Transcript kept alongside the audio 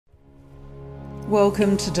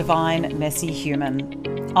Welcome to Divine Messy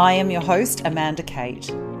Human. I am your host, Amanda Kate,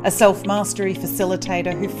 a self-mastery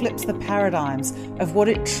facilitator who flips the paradigms of what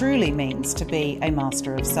it truly means to be a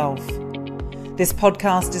master of self. This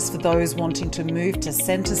podcast is for those wanting to move to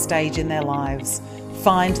centre stage in their lives,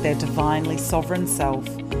 find their divinely sovereign self,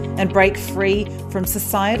 and break free from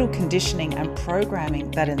societal conditioning and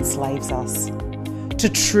programming that enslaves us. To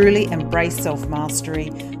truly embrace self-mastery,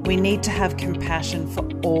 we need to have compassion for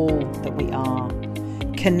all that we are,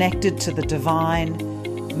 connected to the divine,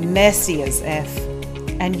 messy as F,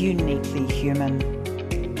 and uniquely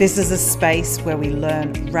human. This is a space where we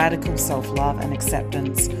learn radical self-love and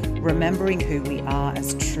acceptance, remembering who we are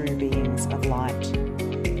as true beings of light.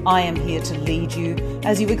 I am here to lead you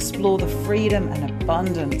as you explore the freedom and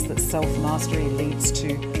abundance that self-mastery leads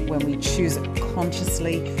to when we choose it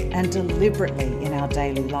consciously and deliberately in our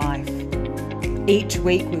daily life. Each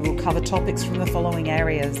week we will cover topics from the following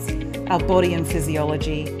areas: our body and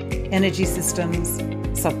physiology, energy systems,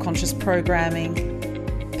 subconscious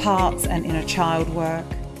programming, parts and inner child work,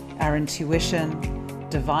 our intuition,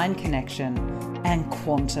 divine connection, and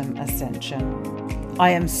quantum ascension. I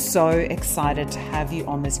am so excited to have you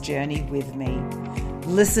on this journey with me.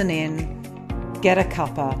 Listen in, get a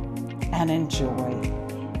cuppa, and enjoy.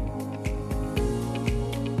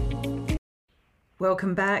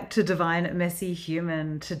 Welcome back to Divine Messy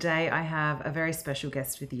Human. Today I have a very special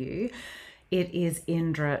guest with you. It is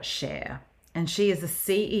Indra Share, and she is the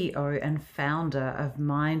CEO and founder of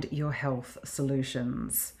Mind Your Health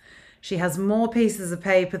Solutions. She has more pieces of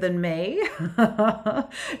paper than me.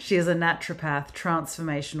 She is a naturopath,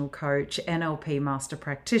 transformational coach, NLP master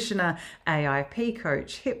practitioner, AIP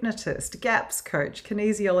coach, hypnotist, GAPS coach,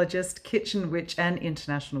 kinesiologist, kitchen witch, and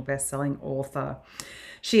international best-selling author.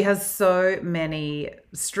 She has so many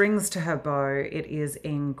strings to her bow. It is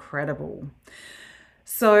incredible.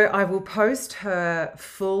 So I will post her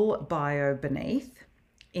full bio beneath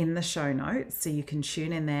in the show notes so you can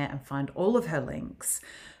tune in there and find all of her links.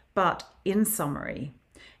 But in summary,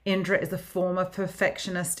 Indra is a former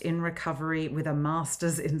perfectionist in recovery with a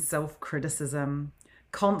master's in self-criticism.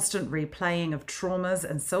 Constant replaying of traumas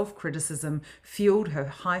and self-criticism fueled her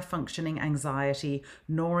high-functioning anxiety,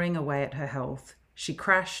 gnawing away at her health. She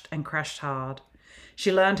crashed and crashed hard.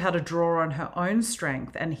 She learned how to draw on her own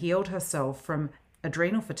strength and healed herself from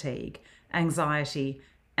adrenal fatigue, anxiety,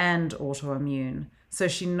 and autoimmune, so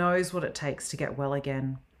she knows what it takes to get well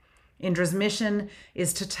again. Indra's mission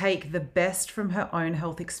is to take the best from her own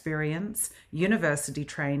health experience, university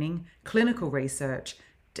training, clinical research,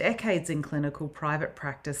 decades in clinical private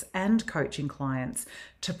practice, and coaching clients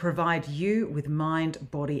to provide you with mind,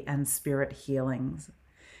 body, and spirit healings.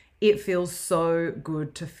 It feels so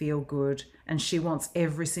good to feel good, and she wants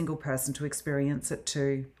every single person to experience it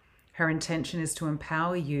too. Her intention is to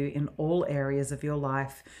empower you in all areas of your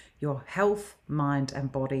life, your health, mind,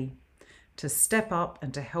 and body, to step up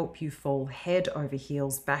and to help you fall head over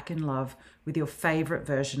heels back in love with your favorite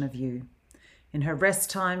version of you. In her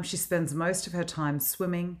rest time, she spends most of her time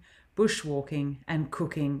swimming, bushwalking, and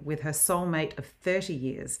cooking with her soulmate of 30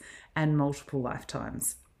 years and multiple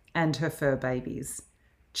lifetimes, and her fur babies.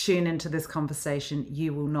 Tune into this conversation.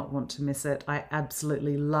 You will not want to miss it. I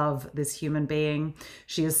absolutely love this human being.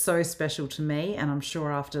 She is so special to me, and I'm sure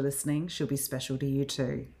after listening, she'll be special to you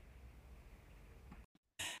too.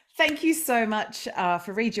 Thank you so much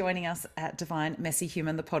for rejoining us at Divine Messy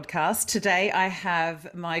Human, the podcast. Today I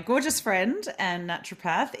have my gorgeous friend and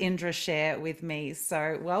naturopath, Indra Share, with me.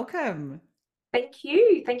 So welcome. Thank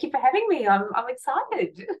you. Thank you for having me. I'm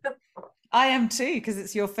excited. I am too, because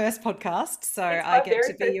it's your first podcast. So It's I my get very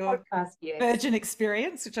to be first your podcast, yes. virgin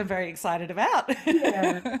experience, which I'm very excited about.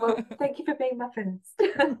 Yeah. Well, thank you for being my first.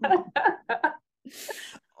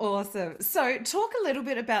 Awesome. So talk a little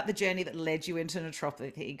bit about the journey that led you into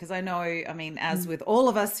naturopathy, because I know, as with all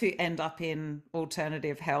of us who end up in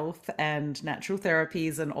alternative health and natural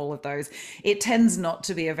therapies and all of those, it tends not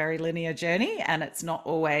to be a very linear journey, and it's not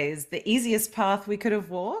always the easiest path we could have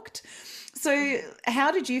walked. So how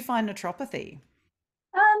did you find naturopathy?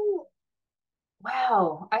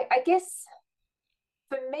 Wow. I guess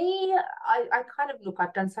for me, I kind of look,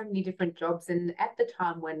 I've done so many different jobs, and at the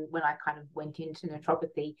time when I kind of went into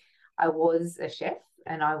naturopathy, I was a chef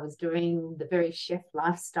and I was doing the very chef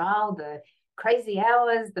lifestyle, the crazy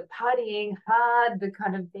hours, the partying hard, the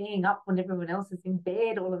kind of being up when everyone else is in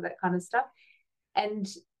bed, all of that kind of stuff. And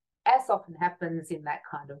as often happens in that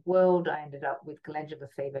kind of world, I ended up with glandular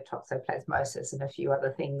fever, toxoplasmosis, and a few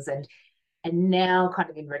other things. And now,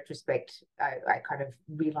 kind of in retrospect, I kind of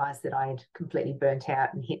realized that I had completely burnt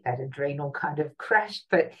out and hit that adrenal kind of crash.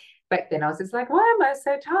 But back then I was just like, why am I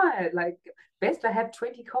so tired? Like, best I have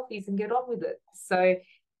 20 coffees and get on with it. So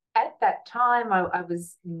at that time, I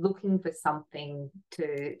was looking for something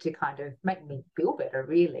to kind of make me feel better,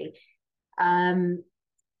 really. Um,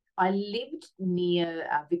 I lived near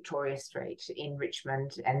Victoria Street in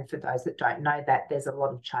Richmond, and for those that don't know that, there's a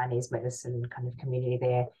lot of Chinese medicine kind of community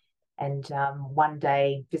there. And one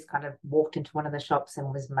day, just kind of walked into one of the shops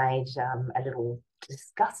and was made a little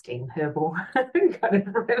disgusting herbal kind of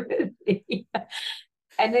remedy,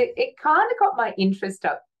 and it kind of got my interest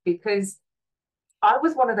up because I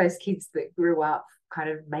was one of those kids that grew up kind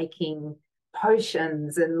of making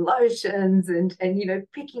potions and lotions and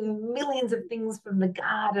picking millions of things from the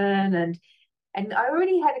garden, and I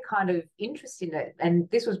already had a kind of interest in it. And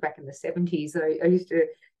this was back in the 70s. I used to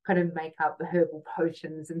kind of make up the herbal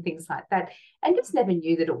potions and things like that, and just never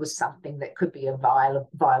knew that it was something that could be a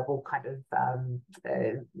viable kind of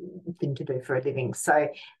thing to do for a living. So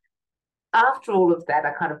after all of that,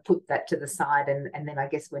 I kind of put that to the side, and then I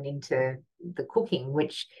guess went into the cooking,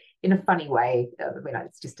 which in a funny way,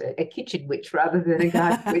 it's just a kitchen witch rather than a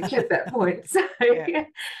garden witch at that point. So, Yeah.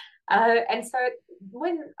 and so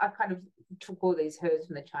when I kind of took all these herbs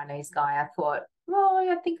from the Chinese guy, I thought, oh,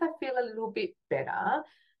 I think I feel a little bit better.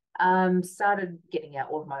 Started getting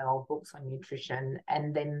out all of my old books on nutrition,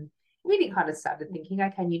 and then really kind of started thinking,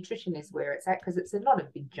 okay, nutrition is where it's at, because it's not a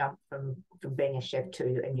big jump from being a chef to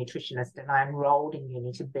a nutritionist. And I enrolled in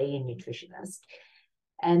uni to be a nutritionist.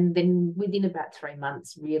 And then within about 3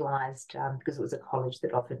 months, realised, because it was a college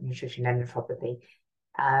that offered nutrition and naturopathy,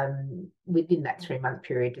 within that 3 month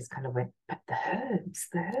period, just kind of went, but the herbs,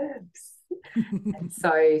 and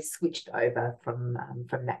so switched over from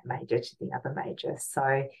that major to the other major.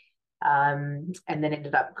 So and then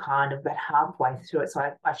ended up kind of about halfway through it. So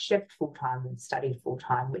I chefed full time and studied full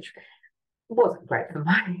time, which wasn't great for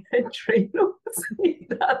my adrenals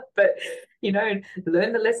either, but learn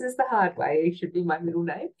the lessons the hard way should be my middle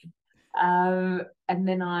name. And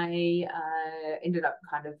then I ended up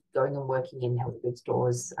kind of going and working in health food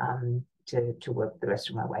stores to work the rest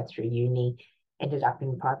of my way through uni. Ended up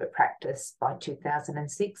in private practice by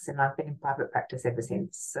 2006, and I've been in private practice ever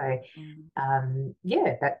since. So,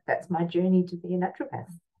 that's my journey to be a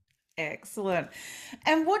naturopath. Excellent.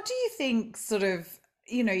 And what do you think sort of,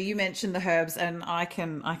 you mentioned the herbs, and I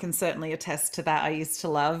can certainly attest to that. I used to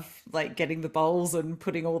love like getting the bowls and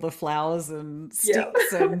putting all the flowers and Yeah.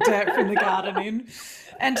 sticks and dirt from the garden in.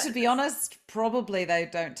 And to be honest, probably they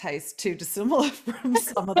don't taste too dissimilar from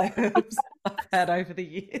some of the herbs I've had over the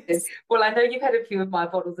years. Well, I know you've had a few of my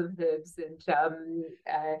bottles of herbs, and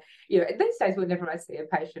these days whenever I see a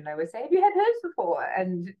patient, I always say, "Have you had herbs before?"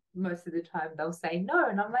 And most of the time they'll say no,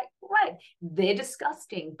 and I'm like, "Right, they're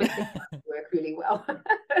disgusting, but they work really well."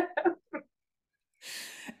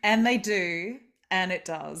 And they do, and it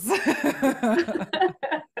does.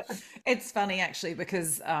 It's funny actually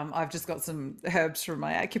because I've just got some herbs from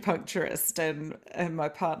my acupuncturist, and my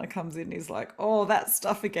partner comes in, he's like, "Oh, that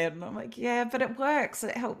stuff again." And I'm like, "Yeah, but it works.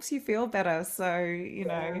 It helps you feel better." So,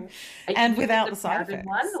 Yeah. Are you and using without the the side powdered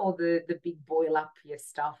one effects. or the big boil up your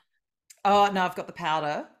stuff? Oh, no, I've got the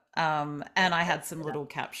powder. And Yeah, I had that's some better. little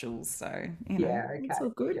capsules, so Yeah, it's okay. all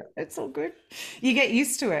good. Yeah, It's all good. You get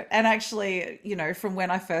used to it. And actually, from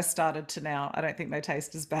when I first started to now, I don't think they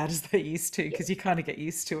taste as bad as they used to, yeah, because you kind of get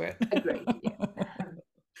used to it. agreed. Yeah.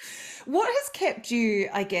 What has kept you,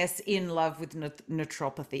 I guess, in love with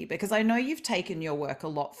naturopathy? Because I know you've taken your work a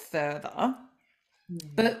lot further, Hmm.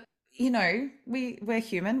 but we're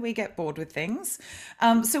human, we get bored with things.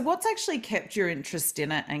 So what's actually kept your interest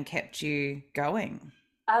in it and kept you going?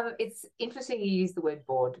 It's interesting you use the word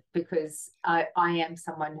bored, because I am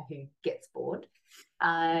someone who gets bored.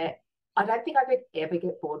 Uh, I don't think I could ever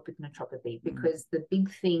get bored with naturopathy, Mm. because the big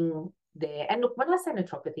thing there, and look, when I say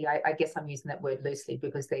naturopathy, I guess I'm using that word loosely,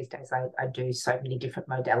 because these days I do so many different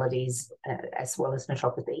modalities as well as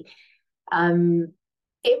naturopathy. Um,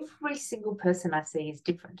 every single person I see is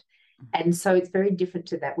different. And so it's very different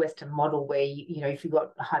to that Western model where, if you've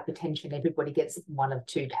got hypertension, everybody gets one of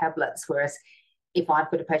two tablets. Whereas if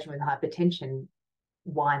I've got a patient with hypertension,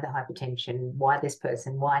 why the hypertension? Why this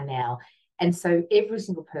person? Why now? And so every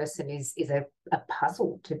single person is a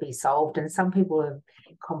puzzle to be solved. And some people have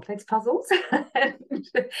complex puzzles.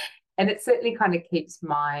 and it certainly kind of keeps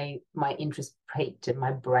my interest peaked and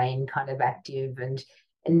my brain kind of active, and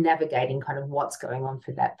navigating kind of what's going on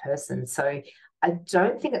for that person. So I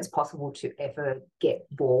don't think it's possible to ever get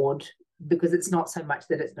bored, because it's not so much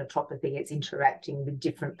that it's naturopathy, it's interacting with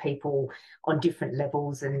different people on different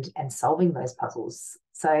levels and solving those puzzles.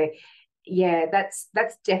 So yeah, that's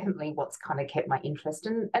definitely what's kind of kept my interest,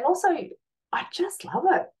 and also I just love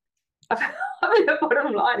it. I mean, the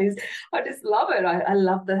bottom line is I just love it. I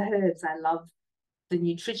love the herbs. I love the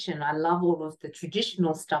nutrition. I love all of the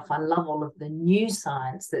traditional stuff. I love all of the new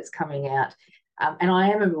science that's coming out. And I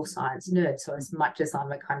am a real science nerd. So as much as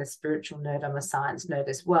I'm a kind of spiritual nerd, I'm a science nerd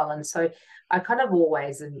as well. And so I kind of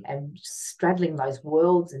always am straddling those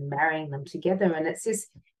worlds and marrying them together. And it's just,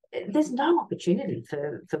 there's no opportunity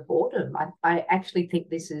for boredom. I actually think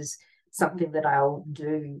this is something that I'll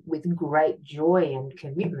do with great joy and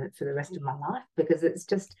commitment for the rest of my life, because it's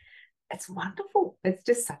wonderful. It's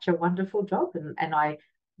just such a wonderful job. And I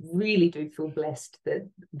really do feel blessed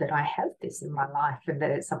that I have this in my life and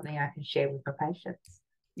that it's something I can share with my patients.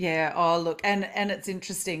 Yeah. Oh, look, and it's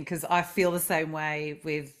interesting because I feel the same way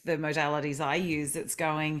with the modalities I use.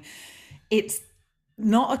 It's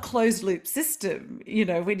not a closed loop system. You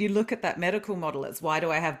know, when you look at that medical model, it's why do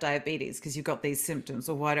I have diabetes? Because you've got these symptoms,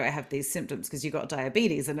 or why do I have these symptoms? Because you've got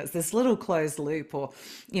diabetes. And it's this little closed loop, or,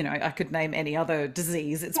 you know, I could name any other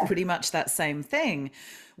disease. It's Yeah. pretty much that same thing.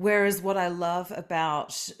 Whereas what I love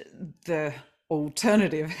about the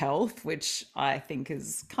alternative health, which I think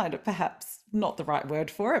is kind of perhaps not the right word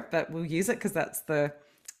for it, but we'll use it because that's the,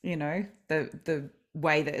 you know, the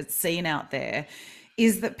way that it's seen out there,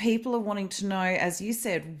 is that people are wanting to know, as you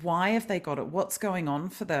said, why have they got it? What's going on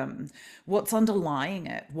for them? What's underlying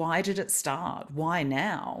it? Why did it start? Why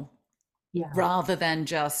now? Yeah. Rather than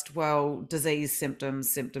just, well, disease, symptoms,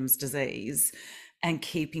 symptoms, disease, and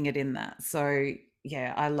keeping it in that. So,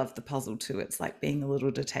 yeah, I love the puzzle too. It's like being a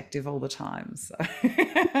little detective all the time. So,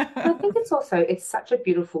 I think it's such a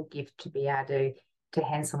beautiful gift to be able to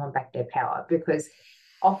hand someone back their power, because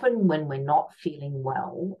often when we're not feeling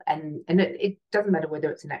well, and it doesn't matter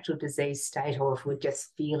whether it's an actual disease state or if we're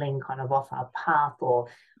just feeling kind of off our path, or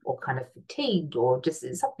kind of fatigued, or just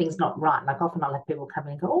something's not right. Like often I'll have people come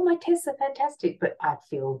in and go, oh, my tests are fantastic, but I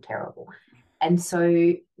feel terrible. And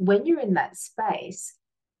so when you're in that space,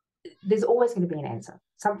 there's always going to be an answer.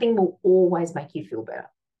 Something will always make you feel better.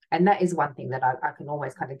 And that is one thing that I can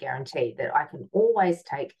always kind of guarantee, that I can always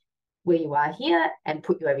take where you are here and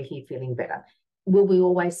put you over here feeling better. Will we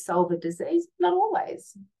always solve a disease? Not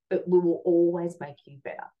always, but we will always make you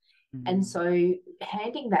better. And mm, so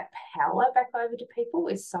handing that power back over to people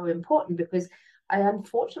is so important, because I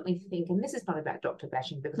unfortunately think, and this is not about doctor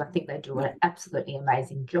bashing, because I think they do an no. absolutely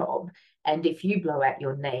amazing job. And if you blow out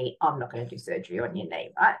your knee, I'm not going to do surgery on your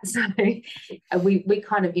knee, right? So we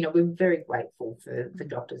kind of, we're very grateful for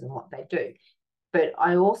doctors and what they do. But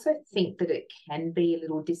I also think that it can be a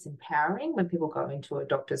little disempowering when people go into a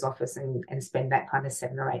doctor's office and spend that kind of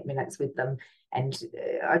 7 or 8 minutes with them. And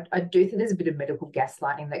I do think there's a bit of medical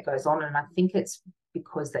gaslighting that goes on. And I think it's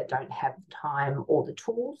because they don't have time or the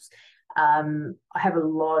tools. I have a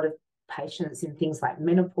lot of patients in things like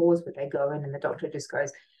menopause where they go in and the doctor just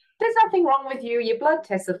goes, there's nothing wrong with you. Your blood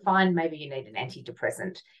tests are fine. Maybe you need an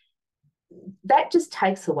antidepressant. That just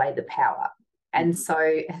takes away the power. And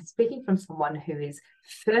so, speaking from someone who is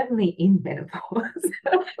firmly in menopause,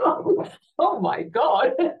 oh my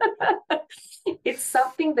God, it's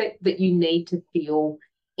something that you need to feel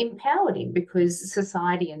empowered in, because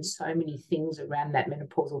society and so many things around that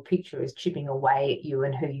menopausal picture is chipping away at you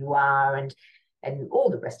and who you are, and all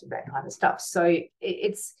the rest of that kind of stuff. So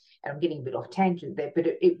it's, and I'm getting a bit off tangent there, but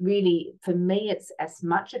it really, for me, it's as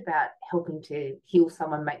much about helping to heal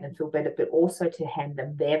someone, make them feel better, but also to hand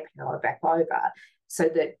them their power back over, so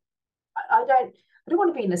that I don't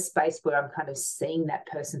want to be in a space where I'm kind of seeing that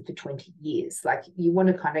person for 20 years. Like, you want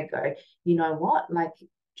to kind of go, you know what, like,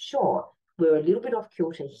 sure, we're a little bit off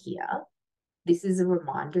kilter here. This is a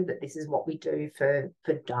reminder that this is what we do for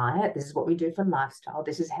diet, this is what we do for lifestyle,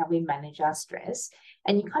 this is how we manage our stress.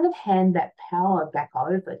 And you kind of hand that power back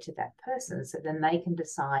over to that person, so then they can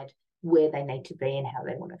decide where they need to be and how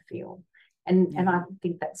they want to feel. And Yeah. I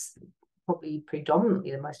think that's probably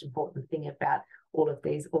predominantly the most important thing about all of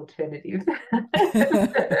these alternatives.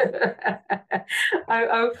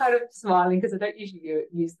 I'm kind of smiling because I don't usually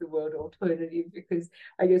use the word alternative, because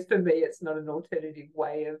I guess for me it's not an alternative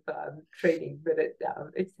way of treating, but it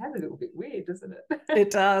sounds a little bit weird, doesn't it?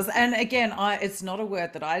 It does. And again, it's not a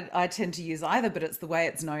word that I tend to use either, but it's the way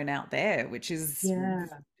it's known out there, which is, Yeah.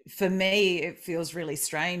 for me, it feels really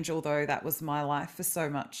strange, although that was my life for so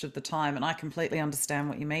much of the time. And I completely understand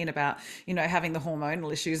what you mean about, you know, having the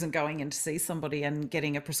hormonal issues and going in to see somebody and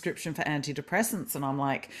getting a prescription for antidepressants. And I'm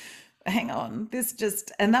like, hang on, this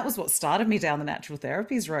just, and that was what started me down the natural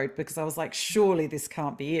therapies road, because I was like, surely this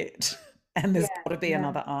can't be it. And there's Yeah, got to be yeah.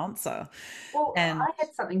 another answer. Well, And I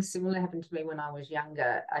had something similar happen to me when I was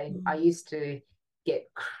younger. I used to get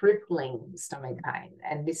crippling stomach pain,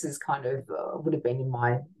 and this is kind of would have been in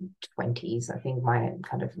my 20s, I think, my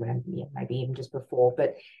kind of around, yeah, maybe even just before.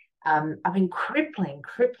 But I mean, crippling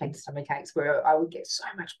stomach aches where I would get so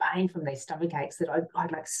much pain from these stomach aches that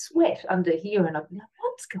I'd like sweat under here, and I'd be like,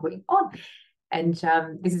 what's going on? And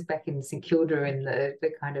this is back in St Kilda in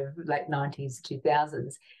the kind of late 90s,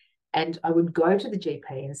 2000s. And I would go to the GP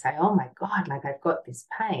and say, oh my God, like I've got this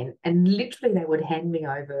pain. And literally they would hand me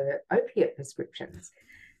over opiate prescriptions.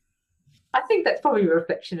 I think that's probably a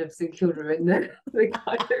reflection of St Kilda in the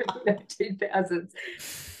kind of 2000s.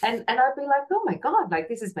 And I'd be like, oh my God, like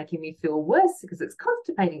this is making me feel worse because it's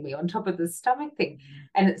constipating me on top of the stomach thing,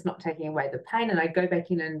 and it's not taking away the pain. And I go back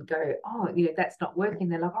in and go, oh, that's not working.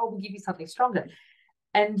 They're like, oh, we'll give you something stronger.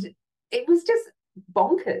 And it was just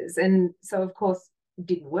bonkers. And so, of course, it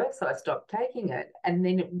didn't work. So I stopped taking it. And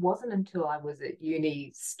then it wasn't until I was at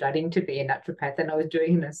uni studying to be a naturopath and I was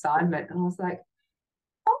doing an assignment, and I was like,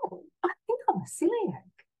 oh, I think I'm a celiac.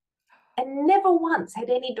 And never once had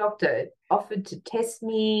any doctor offered to test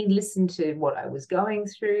me, listen to what I was going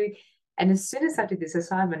through. And as soon as I did this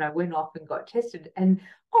assignment, I went off and got tested. And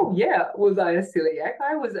oh, yeah, was I a celiac?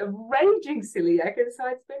 I was a raging celiac. And so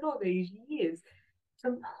I'd spent all these years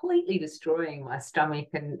completely destroying my stomach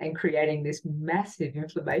and creating this massive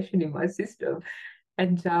inflammation in my system.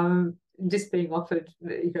 And just being offered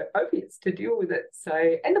opiates to deal with it. So,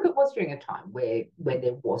 and look, it was during a time where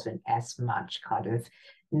there wasn't as much kind of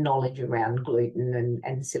knowledge around gluten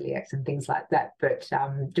and celiacs and things like that. But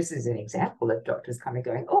just as an example of doctors kind of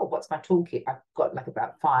going, oh, what's my toolkit? I've got like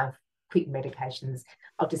about 5 quick medications.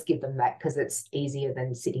 I'll just give them that because it's easier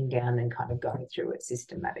than sitting down and kind of going through it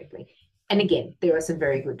systematically. And again, there are some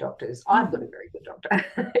very good doctors. I've got a very good doctor.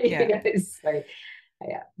 Yeah. So,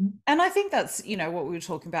 yeah. And I think that's, what we were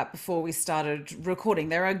talking about before we started recording.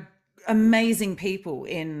 There are amazing people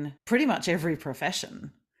in pretty much every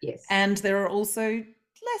profession. Yes. And there are also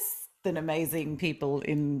less than amazing people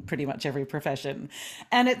in pretty much every profession.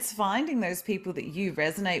 And it's finding those people that you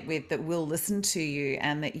resonate with, that will listen to you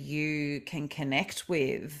and that you can connect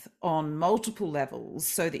with on multiple levels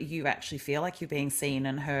so that you actually feel like you're being seen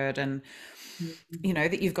and heard, and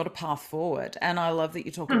that you've got a path forward. And I love that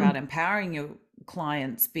you talk about empowering your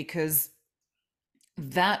clients, because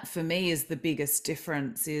that for me is the biggest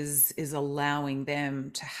difference, is allowing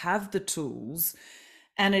them to have the tools.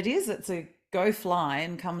 And it's a go fly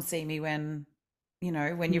and come see me when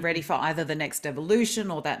you're ready for either the next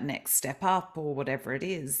evolution or that next step up or whatever it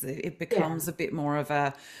is. It becomes a bit more of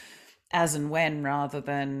a as and when, rather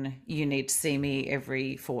than you need to see me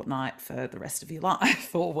every fortnight for the rest of your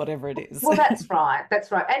life or whatever it is. Well, that's right.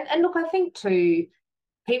 And look, I think too,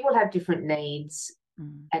 people have different needs.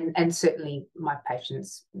 And certainly my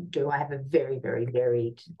patients do. I have a very, very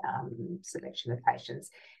varied selection of patients.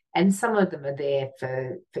 And some of them are there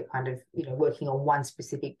for kind of, working on one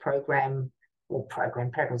specific program, or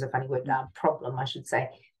program's a funny word, problem, I should say.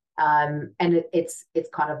 And it's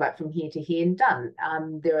kind of like from here to here and done.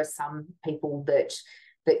 There are some people that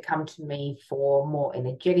come to me for more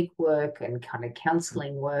energetic work and kind of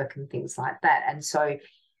counseling work and things like that. And so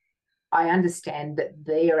I understand that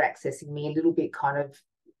they are accessing me a little bit kind of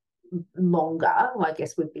longer, I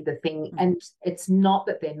guess would be the thing. And it's not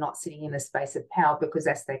that they're not sitting in a space of power, because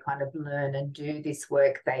as they kind of learn and do this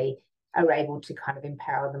work, they are able to kind of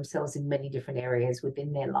empower themselves in many different areas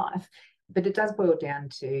within their life. But it does boil down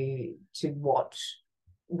to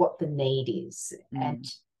what the need is. And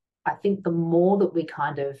I think the more that we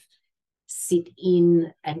kind of sit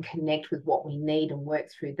in and connect with what we need and work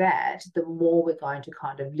through that, the more we're going to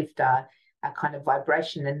kind of lift our kind of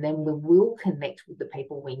vibration, and then we will connect with the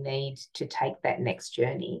people we need to take that next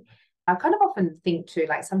journey. I kind of often think too,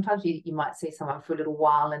 like sometimes you might see someone for a little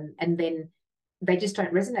while and then they just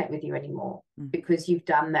don't resonate with you anymore because you've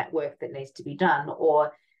done that work that needs to be done.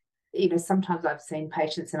 Or, sometimes I've seen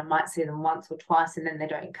patients and I might see them once or twice and then they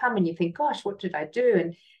don't come, and you think, gosh, what did I do?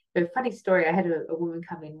 And a funny story, I had a woman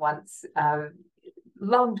come in once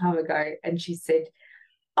long time ago, and she said,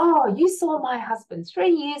 oh, you saw my husband 3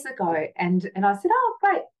 years ago. And I said, oh,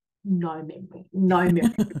 great. No memory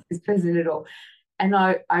of this person at all. And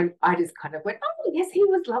I just kind of went, oh, yes, he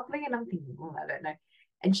was lovely. And I'm thinking, oh, I don't know.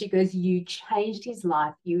 And she goes, you changed his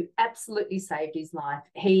life. You absolutely saved his life.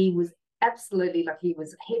 He was absolutely, like, he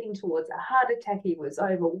was heading towards a heart attack. He was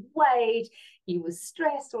overweight. He was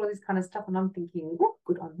stressed, all this kind of stuff. And I'm thinking, oh,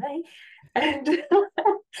 good on me. And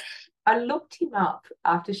I looked him up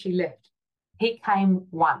after she left. He came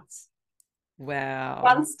once. Wow.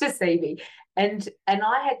 Once to see me. And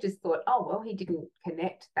I had just thought, oh, well, he didn't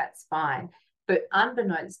connect. That's fine. But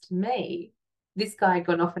unbeknownst to me, this guy had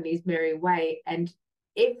gone off in his merry way, and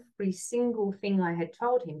every single thing I had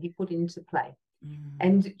told him, he put into play. Mm.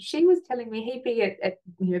 And she was telling me he'd be at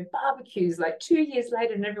barbecues like 2 years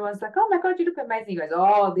later, and everyone's like, "Oh my God, you look amazing." He goes,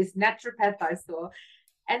 "Oh, this naturopath I saw."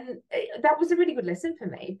 And that was a really good lesson for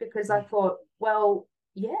me, because I thought, well,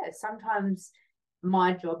 yeah, sometimes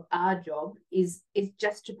my job, our job, is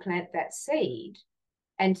just to plant that seed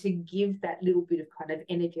and to give that little bit of kind of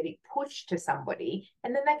energetic push to somebody,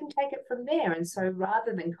 and then they can take it from there. And so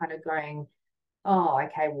rather than kind of going, "Oh,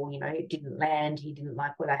 okay, well, it didn't land, he didn't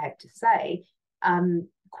like what I had to say,"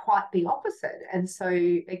 quite the opposite. And so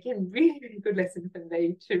again, really, really good lesson for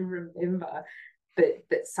me to remember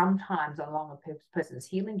that sometimes along a person's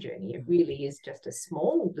healing journey, it really is just a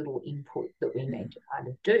small little input that we need to kind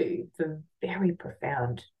of do for very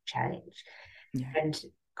profound change. Yeah. And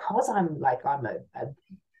because I'm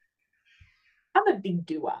a big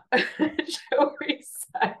doer, shall we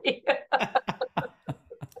say?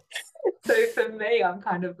 So for me, I'm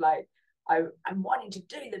kind of like, I'm wanting to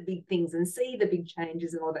do the big things and see the big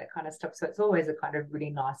changes and all that kind of stuff. So it's always a kind of really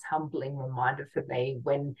nice, humbling reminder for me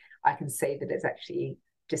when I can see that it's actually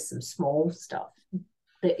just some small stuff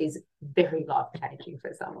that is very life changing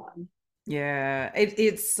for someone. Yeah,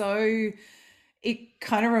 it's so, it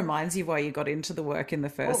kind of reminds you why you got into the work in the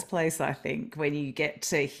Oh, first place, I think, when you get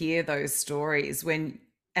to hear those stories.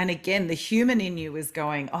 And again, the human in you is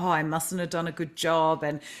going, "Oh, I mustn't have done a good job."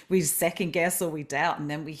 And we second guess or we doubt. And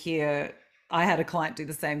then we hear, I had a client do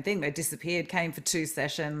the same thing. They disappeared, came for 2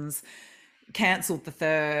 sessions, cancelled the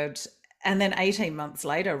third, and then 18 months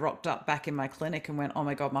later rocked up back in my clinic and went, "Oh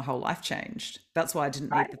my God, my whole life changed. That's why I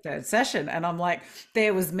didn't need right. the third session." And I'm like,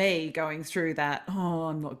 there was me going through that, "Oh,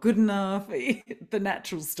 I'm not good enough," the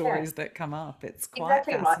natural Yeah. stories that come up. It's quite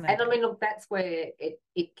Exactly right. And I fascinating. mean, look, that's where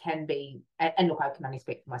it can be, and look, I can only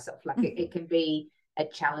speak for myself, like it can be a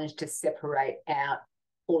challenge to separate out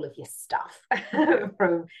all of your stuff Yeah.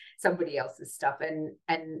 from somebody else's stuff.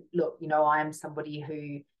 And look, I am somebody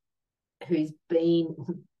who's been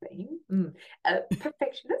a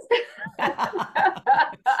perfectionist.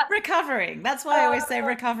 Recovering. That's why I always say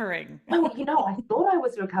recovering. Well, I thought I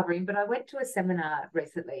was recovering, but I went to a seminar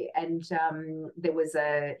recently, and there was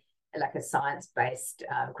a science-based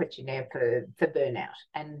questionnaire for burnout,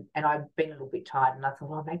 and I'd been a little bit tired, and I thought,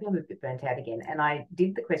 well, maybe I'm a bit burnt out again, and I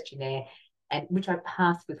did the questionnaire, and which I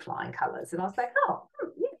passed with flying colours, and I was like, oh,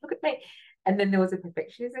 yeah, look at me. And then there was a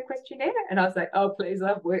perfectionism questionnaire, and I was like, oh, please,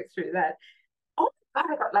 I've worked through that. Oh my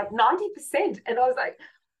God, I got like 90%, and I was like,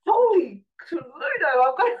 holy Cluedo,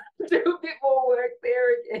 I've got to do a bit more work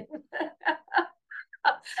there again.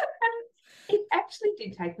 And it actually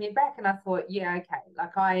did take me back, and I thought, yeah, okay,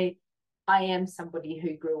 like I am somebody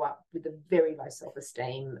who grew up with a very low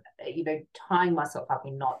self-esteem, tying myself up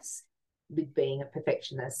in knots with being a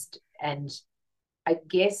perfectionist. And I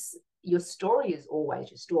guess your story is always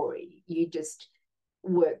your story. You just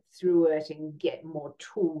work through it and get more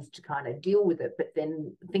tools to kind of deal with it, but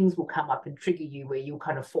then things will come up and trigger you where you'll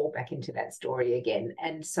kind of fall back into that story again.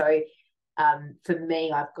 And so for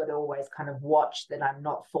me, I've got to always kind of watch that I'm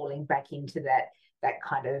not falling back into that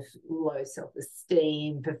kind of low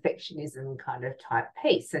self-esteem, perfectionism kind of type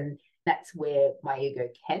piece. And that's where my ego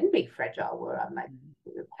can be fragile, where I'm like,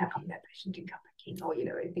 how come that patient didn't come back in,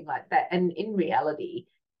 or anything like that. And in reality,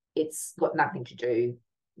 it's got nothing to do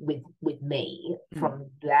with me Mm. from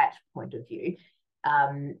that point of view.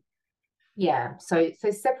 Um, yeah, so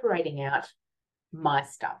separating out my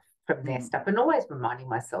stuff from their Mm. stuff, and always reminding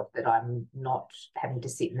myself that I'm not having to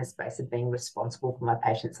sit in a space of being responsible for my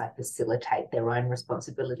patients. I facilitate their own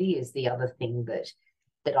responsibility is the other thing that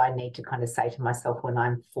I need to kind of say to myself when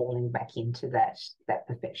I'm falling back into that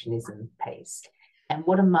perfectionism piece. And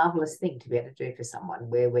what a marvelous thing to be able to do for someone,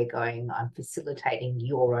 where we're going, I'm facilitating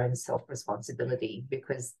your own self responsibility,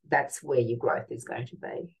 because that's where your growth is going to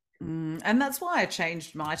be. And that's why I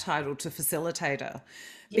changed my title to facilitator,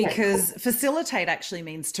 Yeah, because cool. facilitate actually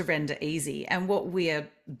means to render easy. And what we're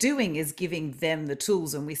doing is giving them the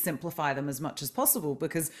tools, and we simplify them as much as possible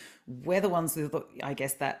because we're the ones with, I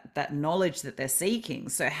guess, that knowledge that they're seeking.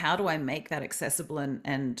 So how do I make that accessible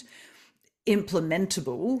and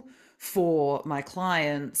implementable for my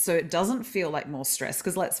clients so it doesn't feel like more stress?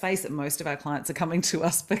 Because let's face it, most of our clients are coming to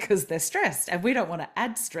us because they're stressed and we don't want to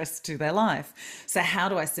add stress to their life. So how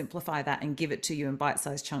do I simplify that and give it to you in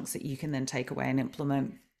bite-sized chunks that you can then take away and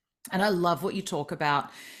implement? And I love what you talk about.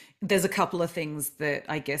 There's a couple of things that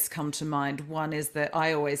I guess come to mind. One is that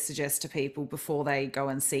I always suggest to people before they go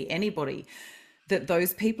and see anybody that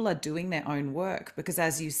those people are doing their own work, because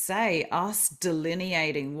as you say, us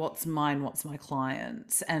delineating what's mine, what's my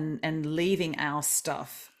client's, and leaving our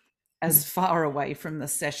stuff as far away from the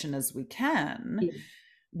session as we can, Yeah.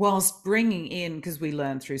 whilst bringing in, because we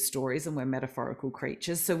learn through stories and we're metaphorical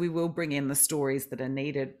creatures, so we will bring in the stories that are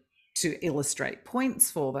needed to illustrate points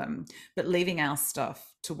for them, but leaving our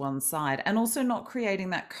stuff to one side, and also not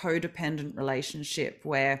creating that codependent relationship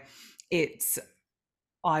where it's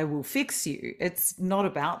I will fix you. It's not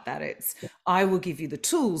about that. It's I will give you the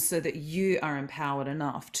tools so that you are empowered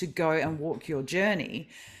enough to go and walk your journey.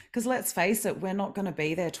 Because let's face it, we're not going to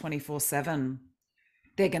be there 24/7.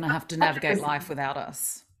 They're going to have to navigate 100%. life without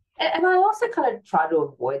us. And I also kind of try to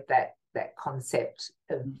avoid that concept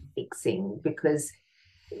of fixing, because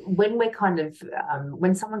when we're kind of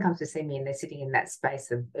when someone comes to see me and they're sitting in that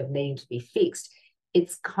space of needing to be fixed,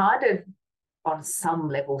 it's kind of on some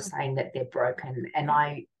level saying that they're broken. And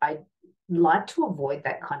I like to avoid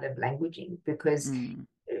that kind of languaging, because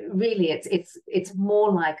really it's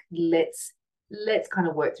more like let's kind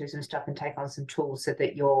of work through some stuff and take on some tools so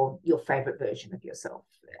that you're your favorite version of yourself.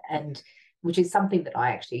 And which is something that I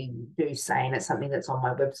actually do say, and it's something that's on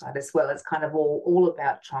my website as well. It's kind of all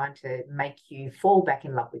about trying to make you fall back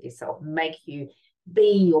in love with yourself, make you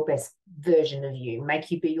be your best version of you, make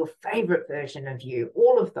you be your favorite version of you,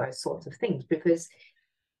 all of those sorts of things. Because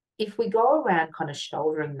if we go around kind of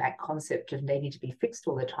shouldering that concept of needing to be fixed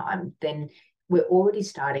all the time, then we're already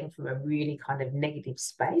starting from a really kind of negative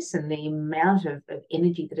space, and the amount of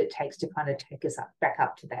energy that it takes to kind of take us back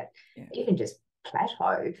up to that, even just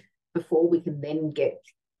plateau, before we can then get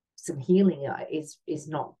some healing is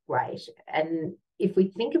not great. And if we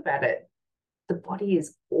think about it, the body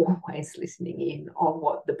is always listening in on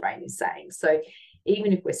what the brain is saying. So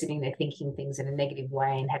even if we're sitting there thinking things in a negative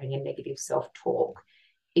way and having a negative self-talk,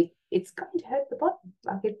 it's going to hurt the body.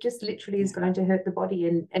 Like, it just literally is going to hurt the body.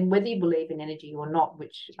 And whether you believe in energy or not,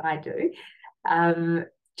 which I do,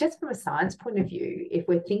 just from a science point of view, if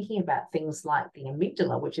we're thinking about things like the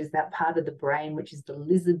amygdala, which is that part of the brain, which is the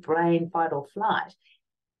lizard brain, fight or flight,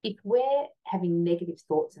 if we're having negative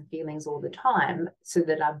thoughts and feelings all the time so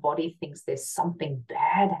that our body thinks there's something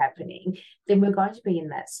bad happening, then we're going to be in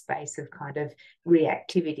that space of kind of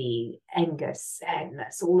reactivity, anger,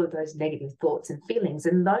 sadness, all of those negative thoughts and feelings.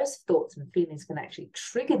 And those thoughts and feelings can actually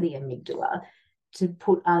trigger the amygdala to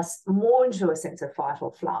put us more into a sense of fight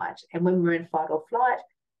or flight. And when we're in fight or flight,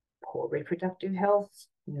 poor reproductive health,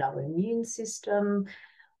 no immune system,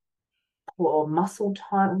 or muscle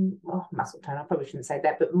tone. Well, muscle tone, I probably shouldn't say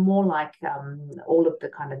that, but more like all of the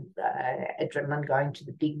kind of adrenaline going to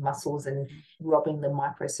the big muscles and robbing the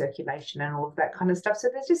microcirculation and all of that kind of stuff. So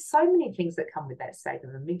there's just so many things that come with that state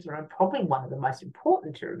of amygdala. And probably one of the most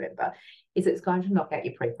important to remember is it's going to knock out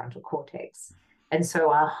your prefrontal cortex. And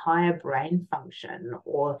so our higher brain function,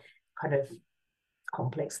 or kind of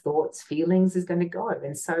complex thoughts, feelings, is going to go.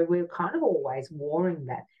 And so we're kind of always warring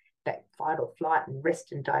that fight or flight and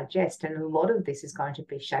rest and digest. And a lot of this is going to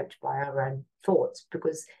be shaped by our own thoughts,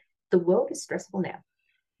 because the world is stressful now.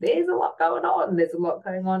 There's a lot going on. There's a lot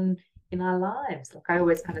going on in our lives. Like I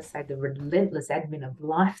always kind of say, the relentless admin of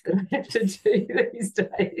life that I have to do these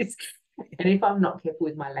days. And if I'm not careful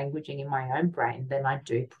with my languaging in my own brain, then I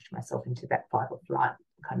do push myself into that fight or flight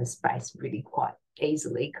kind of space really quite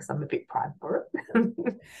easily, because I'm a bit primed for it.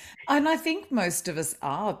 And I think most of us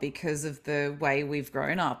are, because of the way we've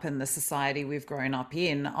grown up and the society we've grown up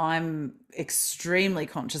in. I'm extremely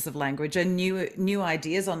conscious of language and new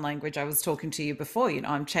ideas on language. I was talking to you before,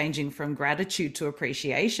 I'm changing from gratitude to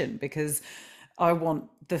appreciation, because I want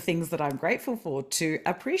the things that I'm grateful for to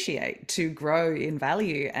appreciate, to grow in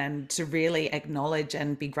value, and to really acknowledge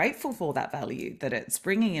and be grateful for that value that it's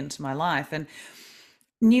bringing into my life. And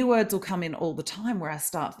new words will come in all the time where I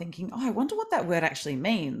start thinking, oh, I wonder what that word actually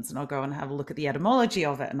means. And I'll go and have a look at the etymology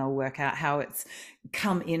of it, and I'll work out how it's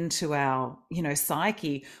come into our,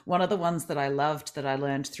 psyche. One of the ones that I loved that I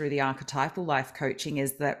learned through the archetypal life coaching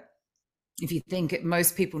is that if you think,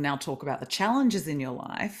 most people now talk about the challenges in your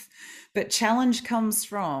life, but challenge comes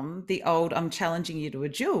from the old, I'm challenging you to a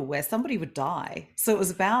duel, where somebody would die. So it was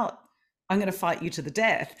about, I'm going to fight you to the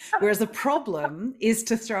death. Whereas a problem is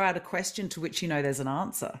to throw out a question to which there's an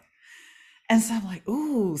answer. And so I'm like,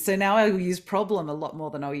 ooh, so now I will use problem a lot more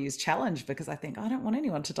than I'll use challenge, because I think I don't want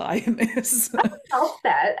anyone to die in this. I love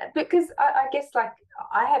that, because I guess, like,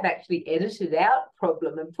 I have actually edited out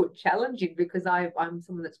problem and put challenge in, because I'm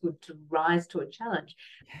someone that's good to rise to a challenge.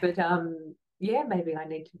 But maybe I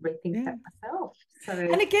need to rethink that myself. So,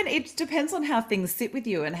 and again, it depends on how things sit with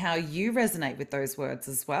you and how you resonate with those words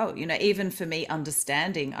as well. Even for me,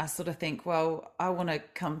 understanding, I sort of think, well, I want to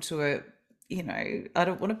come to I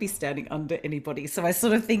don't want to be standing under anybody. So I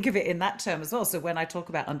sort of think of it in that term as well. So when I talk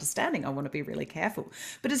about understanding, I want to be really careful.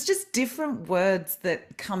 But it's just different words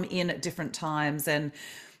that come in at different times. And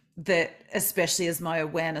that, especially as my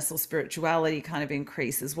awareness or spirituality kind of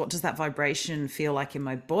increases, what does that vibration feel like in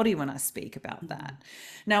my body when I speak about Mm. that?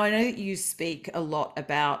 Now, I know that you speak a lot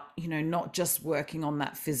about, not just working on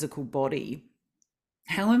that physical body.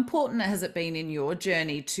 How important has it been in your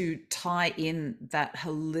journey to tie in that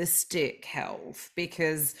holistic health?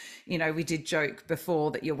 Because, we did joke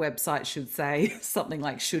before that your website should say something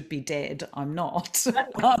like should be dead. I'm not.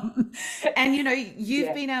 um, and, you've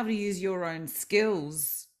Yeah. been able to use your own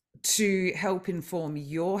skills to help inform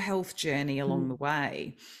your health journey along the Mm.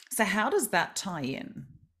 way. So, how does that tie in?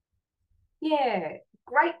 Yeah,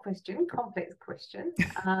 great question, complex question.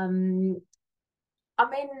 I mean,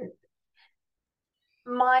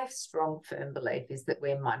 my strong firm belief is that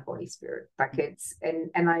we're mind, body, spirit. Like it's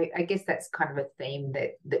and I guess that's kind of a theme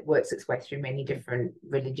that works its way through many different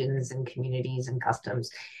religions and communities and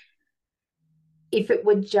customs. If it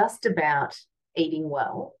were just about eating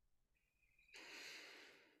well,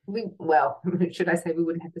 should I say we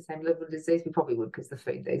wouldn't have the same level of disease? We probably would, because the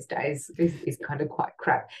food these days is kind of quite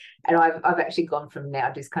crap. And I've actually gone from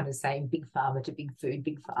now just kind of saying big pharma to big food,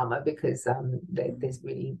 big pharma, because there's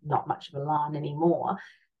really not much of a line anymore.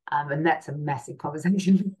 And that's a massive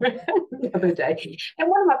conversation for the other day. And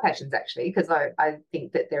one of my passions, actually, because I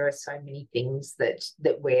think that there are so many things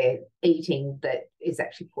that we're eating that is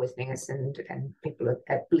actually poisoning us, and people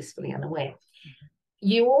are blissfully unaware.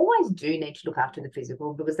 You always do need to look after the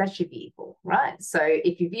physical, because that's your vehicle, right? So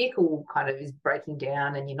if your vehicle kind of is breaking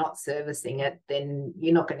down and you're not servicing it, then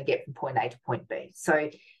you're not going to get from point A to point B. So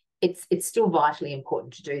it's still vitally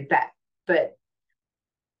important to do that. But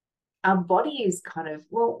our body is kind of,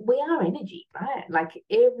 well, we are energy, right? Like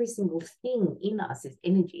every single thing in us is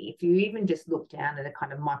energy. If you even just look down at a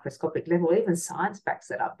kind of microscopic level, even science backs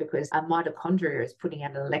it up, because our mitochondria is putting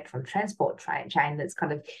out an electron transport chain that's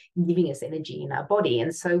kind of giving us energy in our body.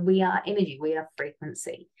 And so we are energy, we are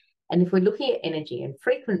frequency. And if we're looking at energy and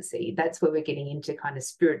frequency, that's where we're getting into kind of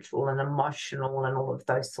spiritual and emotional and all of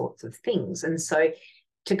those sorts of things. And so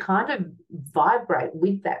to kind of vibrate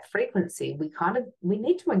with that frequency, we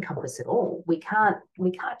need to encompass it all. We can't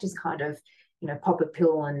just kind of, pop a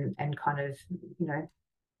pill and kind of,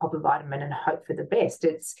 pop a vitamin and hope for the best.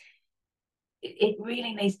 It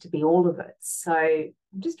really needs to be all of it. So I'm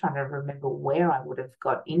just trying to remember where I would have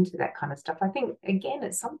got into that kind of stuff. I think, again,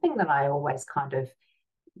 it's something that I always kind of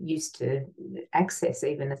used to access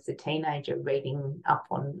even as a teenager, reading up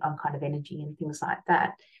on kind of energy and things like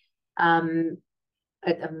that. um,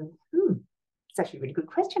 it's actually a really good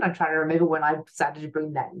question. I'm trying to remember when I started to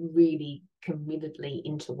bring that really committedly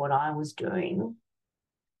into what I was doing.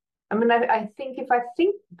 I mean, I think if I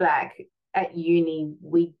think back at uni,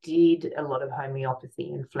 we did a lot of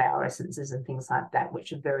homeopathy and flower essences and things like that,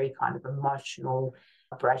 which are very kind of emotional,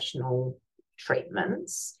 vibrational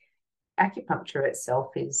treatments. Acupuncture itself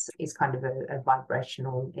is kind of a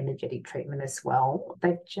vibrational, energetic treatment as well.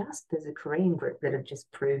 There's a Korean group that have just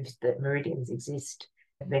proved that meridians exist.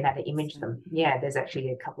 They've been able to image them. Yeah, there's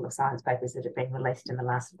actually a couple of science papers that have been released in the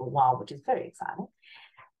last little while, which is very exciting.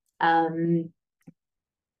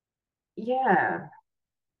 Yeah,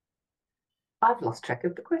 I've lost track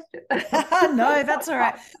of the question. No, that's all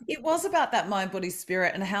right. It was about that mind, body,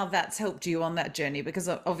 spirit and how that's helped you on that journey, because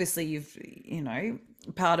obviously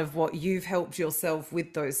part of what you've helped yourself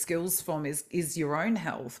with those skills from is your own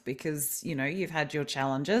health, because, you've had your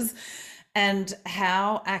challenges, and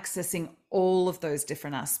how accessing all of those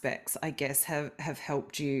different aspects, I guess, have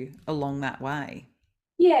helped you along that way.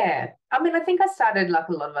 Yeah, I mean, I think I started like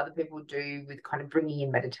a lot of other people do, with kind of bringing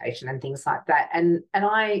in meditation and things like that. And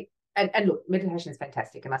look, meditation is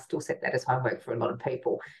fantastic, and I still set that as homework for a lot of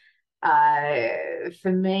people.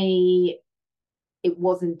 For me, it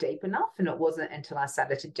wasn't deep enough, and it wasn't until I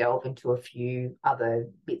started to delve into a few other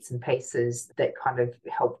bits and pieces that kind of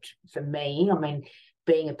helped for me. I mean,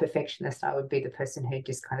 being a perfectionist, I would be the person who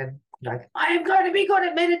just kind of like, I am going to be good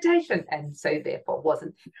at meditation, and so therefore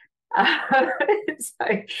wasn't. So,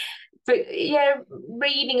 but yeah,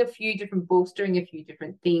 reading a few different books, doing a few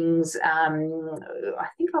different things. I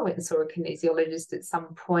think I went and saw a kinesiologist at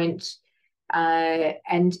some point,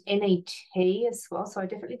 and NET as well. So I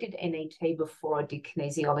definitely did NET before I did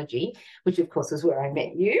kinesiology, which of course was where I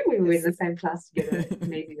met you. We were in the same class together at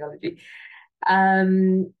kinesiology.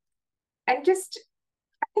 And just,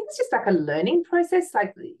 I think it's just like a learning process.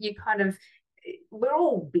 Like you kind of, we're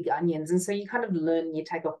all big onions, and so you kind of learn. You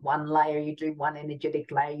take off one layer, you do one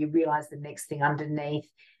energetic layer, you realize the next thing underneath,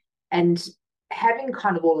 and having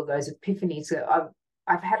kind of all of those epiphanies. So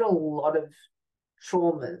I've had a lot of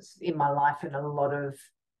traumas in my life, and a lot of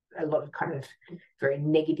kind of very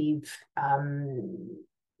negative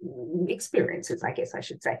experiences, I guess I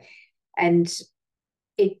should say. And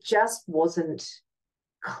it just wasn't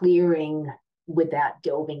clearing without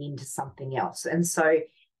delving into something else. And so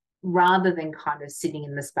rather than kind of sitting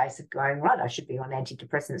in the space of going, right, I should be on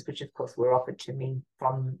antidepressants, which of course were offered to me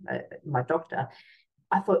from my doctor,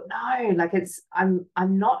 I thought, no, like I'm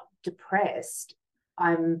not depressed.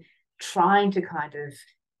 I'm trying to kind of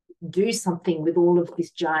do something with all of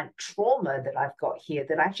this giant trauma that I've got here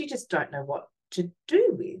that I actually just don't know what to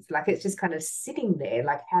do with. Like, it's just kind of sitting there.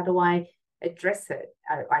 Like, how do I address it?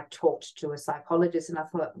 I talked to a psychologist and I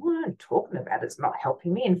thought, well, I'm talking about it's not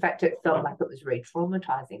helping me. In fact, it felt like it was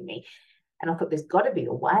re-traumatizing me. And I thought there's got to be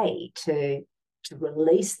a way to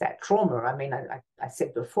release that trauma. I mean, I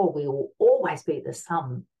said before, we will always be the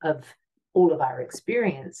sum of all of our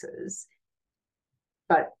experiences.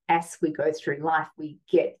 But as we go through life, we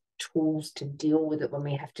get tools to deal with it when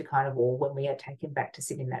we have to kind of, or when we are taken back to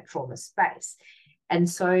sit in that trauma space. And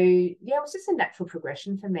so, yeah, it was just a natural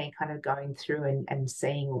progression for me, kind of going through and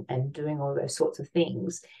seeing and doing all those sorts of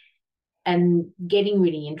things and getting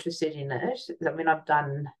really interested in it. I mean,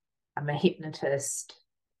 I'm a hypnotist,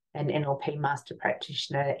 an NLP master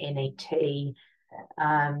practitioner, NET,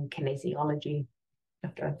 kinesiology,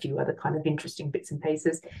 a few other kind of interesting bits and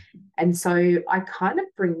pieces. And so I kind of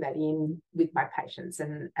bring that in with my patients,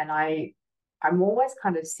 and I'm always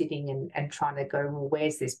kind of sitting and trying to go, well,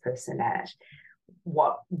 where's this person at?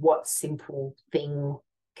 What simple thing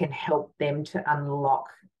can help them to unlock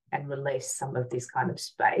and release some of this kind of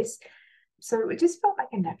space? So it just felt like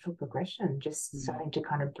a natural progression, just starting to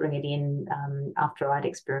kind of bring it in after I'd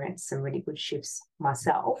experienced some really good shifts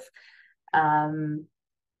myself.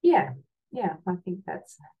 Yeah, I think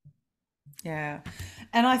that's... Yeah.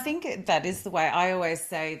 And I think that is the way. I always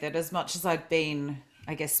say that as much as I'd been,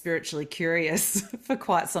 I guess, spiritually curious for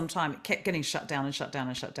quite some time, it kept getting shut down and shut down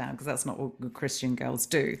and shut down, because that's not what good Christian girls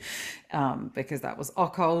do, because that was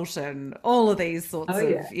occult and all of these sorts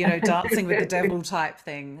of, dancing with the devil type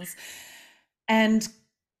things. And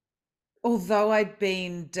although I'd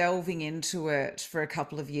been delving into it for a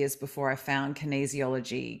couple of years before I found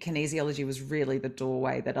kinesiology was really the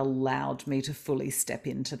doorway that allowed me to fully step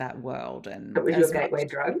into that world. And it was your gateway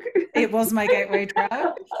drug. It was my gateway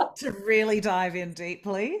drug to really dive in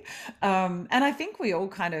deeply. And I think we all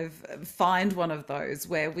kind of find one of those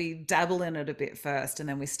where we dabble in it a bit first, and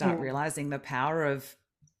then we start realizing the power of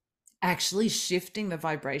actually shifting the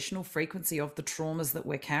vibrational frequency of the traumas that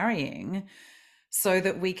we're carrying, so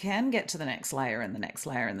that we can get to the next layer and the next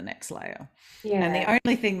layer and the next layer. Yeah. And the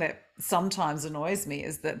only thing that sometimes annoys me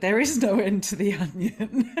is that there is no end to the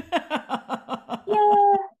onion.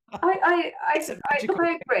 Yeah, I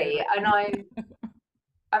agree. And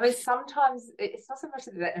I mean, sometimes it's not so much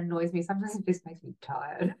that annoys me. Sometimes it just makes me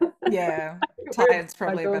tired. Yeah, tired's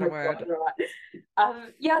probably a better word. Right.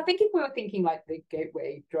 Yeah, I think if we were thinking like the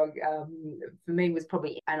gateway drug, for me was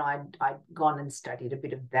probably, and I'd gone and studied a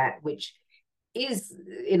bit of that, which is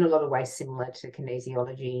in a lot of ways similar to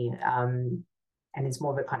kinesiology, and is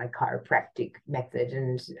more of a kind of chiropractic method.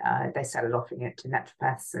 And they started offering it to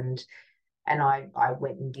naturopaths, and I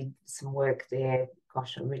went and did some work there,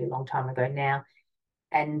 gosh, a really long time ago now.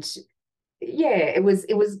 And yeah, it was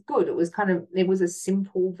good. It was a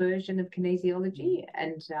simple version of kinesiology.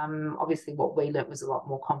 And obviously what we learnt was a lot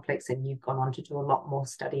more complex, and you've gone on to do a lot more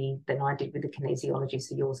study than I did with the kinesiology,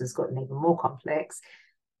 so yours has gotten even more complex.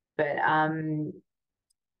 But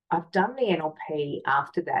I've done the NLP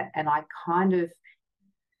after that, and I kind of,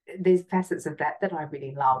 there's facets of that I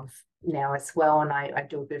really love now as well. And I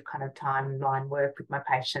do a bit of kind of timeline work with my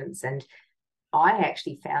patients, and I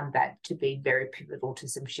actually found that to be very pivotal to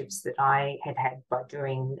some shifts that I had by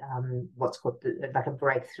doing what's called like a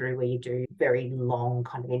breakthrough, where you do very long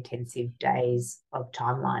kind of intensive days of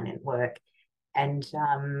timeline and work. And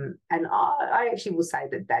I actually will say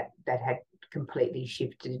that had completely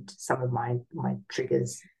shifted some of my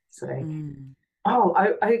triggers. So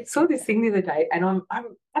I saw this thing the other day, and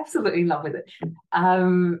I'm absolutely in love with it.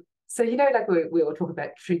 So like we all talk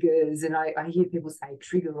about triggers, and I hear people say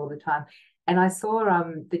trigger all the time. And I saw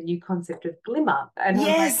the new concept of glimmer. And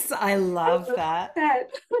yes, I love that. I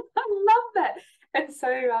love that. And so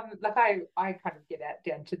like I kind of get out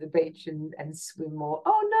down to the beach and swim more.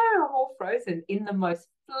 Oh no, I'm all frozen in the most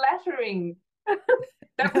flattering.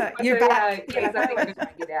 You're back. Yeah, so I think I'm going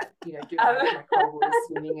to get out, do my cold water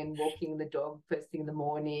swimming and walking the dog first thing in the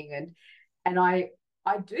morning, and I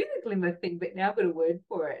do the glimmer thing, but now I've got a word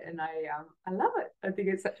for it, and I love it. I think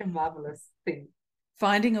it's such a marvelous thing.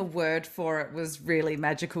 Finding a word for it was really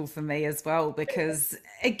magical for me as well, because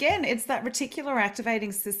again, it's that reticular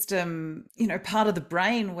activating system, part of the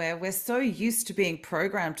brain where we're so used to being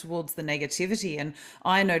programmed towards the negativity. And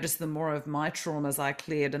I noticed the more of my traumas I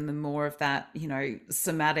cleared and the more of that,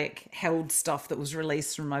 somatic held stuff that was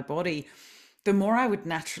released from my body, the more I would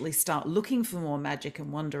naturally start looking for more magic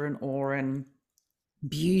and wonder and awe and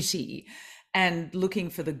beauty, and looking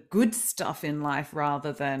for the good stuff in life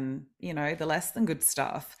rather than, the less than good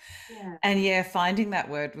stuff. Yeah. And yeah, finding that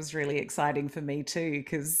word was really exciting for me too,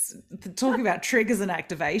 because talking about triggers and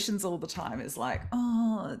activations all the time is like,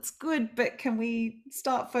 oh, it's good, but can we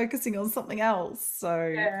start focusing on something else? So,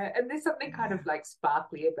 Yeah, and there's something kind of like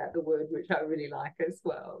sparkly about the word, which I really like as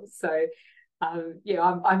well. So, yeah,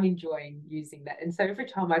 I'm enjoying using that. And so every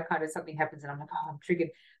time I kind of something happens and I'm like, oh, I'm triggered,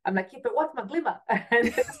 I'm like, yeah, but what's my glimmer?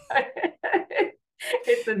 And so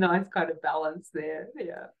it's a nice kind of balance there.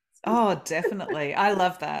 Yeah. oh, definitely. I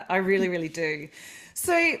love that. I really, really do.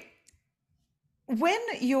 So, when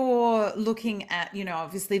you're looking at,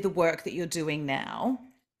 obviously the work that you're doing now,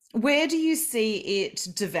 where do you see it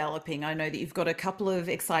developing? I know that you've got a couple of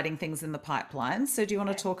exciting things in the pipeline. So do you want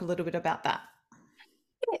to Yeah. talk a little bit about that?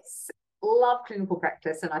 Yes, love clinical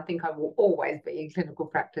practice, and I think I will always be in clinical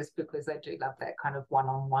practice because I do love that kind of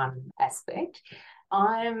one-on-one aspect.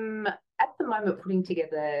 I'm at the moment putting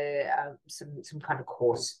together some kind of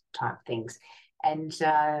course type things, and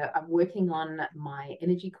I'm working on my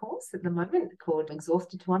energy course at the moment called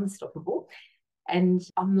Exhausted to Unstoppable. And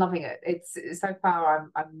I'm loving it. It's so far,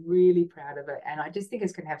 I'm really proud of it, and I just think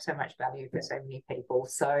it's going to have so much value for so many people.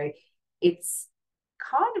 So it's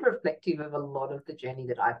kind of reflective of a lot of the journey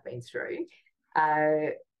that I've been through.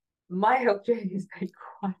 My health journey has been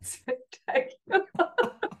quite spectacular.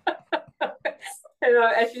 And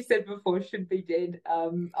as you said before, should be dead.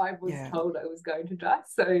 I was Yeah. told I was going to die,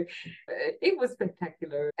 so it was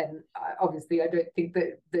spectacular. And obviously, I don't think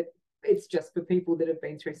that it's just for people that have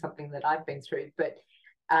been through something that I've been through. But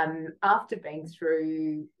after being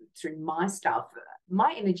through my stuff,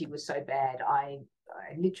 my energy was so bad. I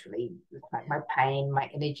literally, like, my pain, my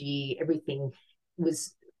energy, everything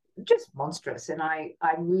was just monstrous, and I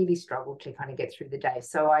really struggled to kind of get through the day.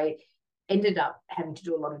 So I ended up having to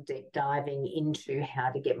do a lot of deep diving into how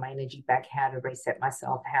to get my energy back, how to reset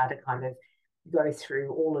myself, how to kind of go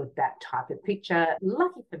through all of that type of picture.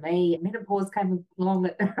 Lucky for me, menopause came along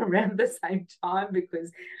at around the same time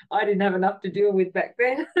because I didn't have enough to deal with back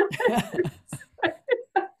then.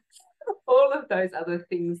 All of those other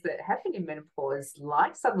things that happen in menopause,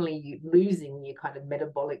 like suddenly you losing your kind of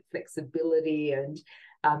metabolic flexibility and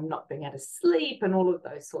not being able to sleep, and all of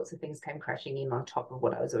those sorts of things came crashing in on top of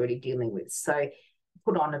what I was already dealing with. So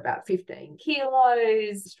put on about 15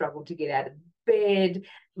 kilos, struggled to get out of bed.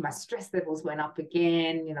 My stress levels went up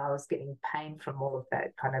again. I was getting pain from all of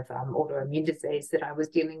that kind of autoimmune disease that I was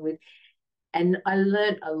dealing with. And I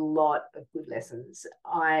learned a lot of good lessons.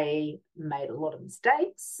 I made a lot of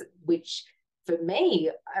mistakes, which for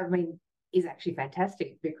me, I mean, is actually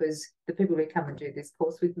fantastic because the people who come and do this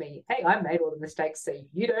course with me, hey, I made all the mistakes, so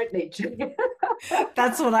you don't need to.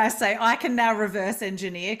 That's what I say. I can now reverse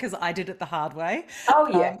engineer because I did it the hard way. Oh,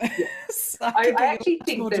 yeah, Um, yeah. so I I can give you actually a much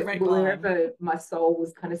think more that direct line. wherever my soul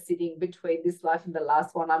was kind of sitting between this life and the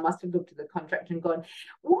last one, I must have looked at the contract and gone,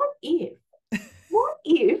 what if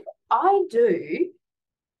I do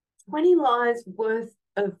 20 lives worth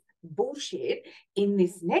of bullshit in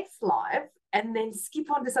this next life and then skip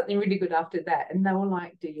on to something really good after that? And they were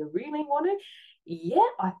like, do you really want to? Yeah,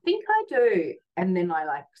 I think I do. And then I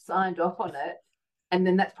like signed off on it. And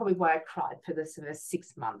then that's probably why I cried for the first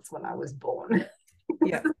 6 months when I was born.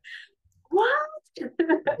 Yeah. What?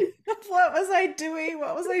 What was I doing?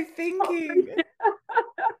 What was I thinking?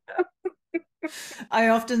 I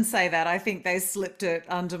often say that. I think they slipped it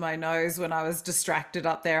under my nose when I was distracted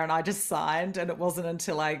up there and I just signed. And it wasn't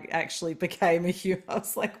until I actually became a human. I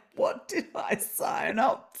was like, what did I sign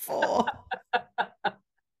up for?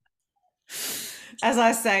 As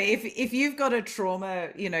I say, if you've got a trauma,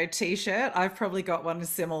 t-shirt, I've probably got one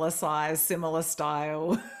similar size, similar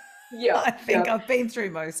style. Yeah, I think yeah. I've been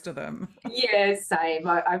through most of them. Yeah, same.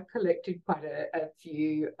 I've collected quite a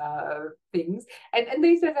few things. And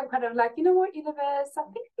these days I'm kind of like, you know what, universe, I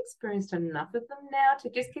think I've experienced enough of them now to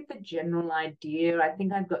just get the general idea. I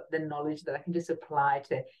think I've got the knowledge that I can just apply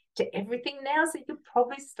to everything now. So you could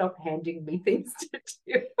probably stop handing me things to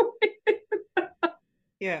do.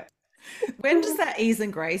 Yeah. When does that ease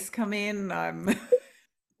and grace come in? I'm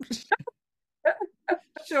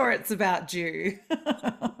sure it's about due.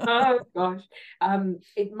 Oh gosh.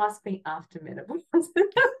 It must be after menopause.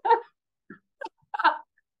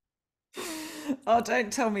 Oh,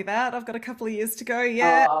 don't tell me that. I've got a couple of years to go.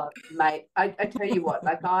 Yeah. Oh, mate, I tell you what,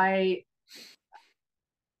 like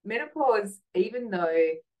menopause, even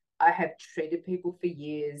though I have treated people for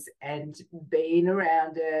years and been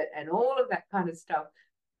around it and all of that kind of stuff,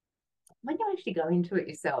 when you actually go into it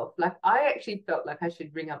yourself, like I actually felt like I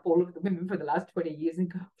should ring up all of the women for the last 20 years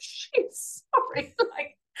and go, shit, sorry.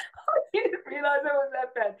 Like, I didn't realize I was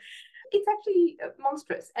that bad. It's actually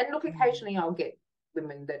monstrous. And look, Mm. occasionally I'll get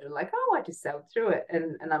women that are like, oh, I just sailed through it.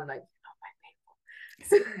 And I'm like, oh, my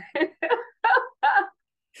people.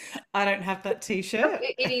 I don't have that Look, t-shirt.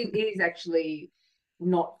 it is actually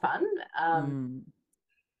not fun. Um, Mm.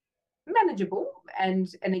 Manageable, and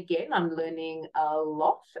again I'm learning a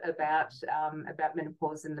lot about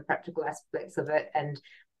menopause and the practical aspects of it, and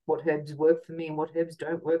what herbs work for me and what herbs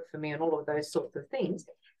don't work for me and all of those sorts of things.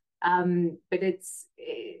 But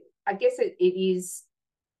I guess it is,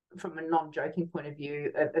 from a non-joking point of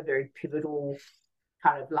view, a very pivotal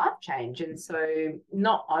kind of life change. And so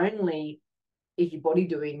not only is your body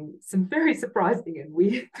doing some very surprising and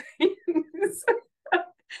weird things,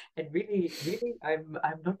 and really, really, I'm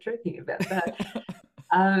not joking about that.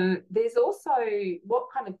 There's also, what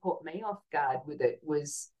kind of caught me off guard with it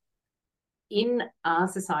was, in our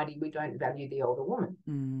society we don't value the older woman,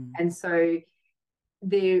 Mm. and so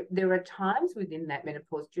there are times within that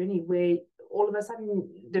menopause journey where all of a sudden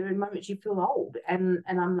there are moments you feel old, and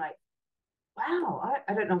I'm like, wow,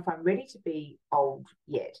 I don't know if I'm ready to be old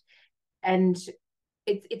yet. And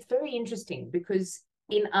it's very interesting because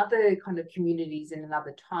in other kind of communities and in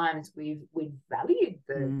other times we've valued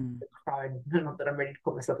Mm. the crone. Not that I'm ready to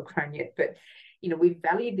call myself a crone yet, but we've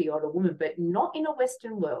valued the older woman, but not in a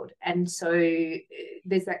Western world. And so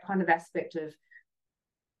there's that kind of aspect of,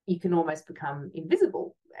 you can almost become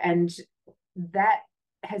invisible, and that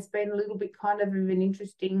has been a little bit kind of an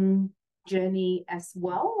interesting journey as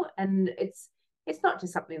well. And it's not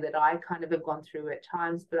just something that I kind of have gone through at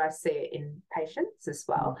times, but I see it in patients as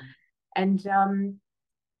well. Mm. And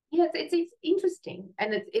yeah, it's interesting,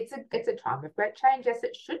 and it's a time of great change, as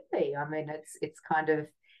it should be. I mean, it's kind of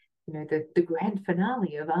the grand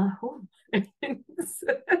finale of our whole.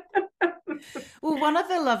 Well, one of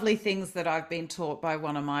the lovely things that I've been taught by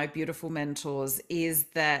one of my beautiful mentors is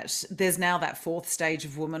that there's now that fourth stage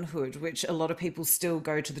of womanhood, which a lot of people still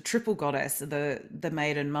go to the triple goddess, the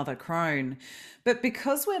maiden mother crone. But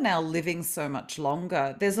because we're now living so much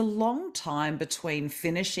longer, there's a long time between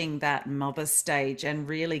finishing that mother stage and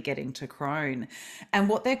really getting to crone. And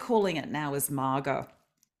what they're calling it now is Marga.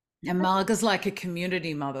 And Marga's like a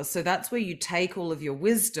community mother. So that's where you take all of your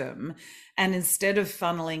wisdom, and instead of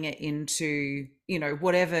funneling it into,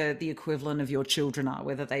 whatever the equivalent of your children are,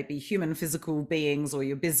 whether they be human physical beings or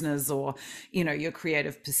your business or, your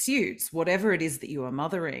creative pursuits, whatever it is that you are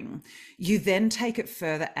mothering, you then take it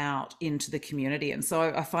further out into the community. And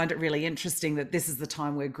so I find it really interesting that this is the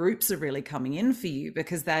time where groups are really coming in for you,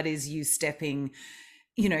 because that is you stepping,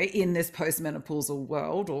 in this postmenopausal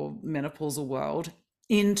world or menopausal world,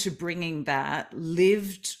 into bringing that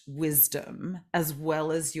lived wisdom as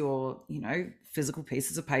well as your, physical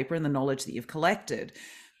pieces of paper and the knowledge that you've collected,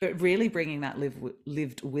 but really bringing that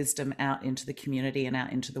lived wisdom out into the community and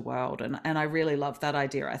out into the world. And I really love that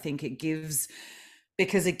idea. I think it gives,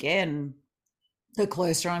 because again, the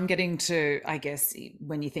closer I'm getting to, I guess,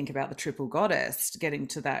 when you think about the triple goddess, getting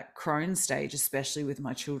to that crone stage, especially with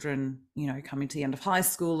my children, coming to the end of high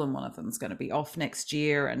school, and one of them's going to be off next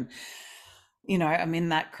year. And, I'm in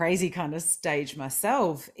that crazy kind of stage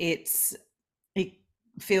myself. It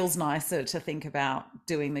feels nicer to think about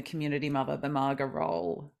doing the community mother, the Marga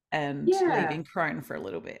role, and Yeah. leaving crone for a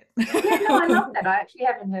little bit. Yeah, no, I love that. I actually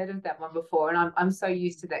haven't heard of that one before, and I'm so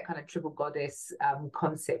used to that kind of triple goddess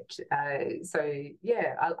concept. So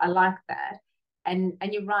yeah, I like that. And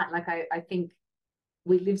you're right. Like I think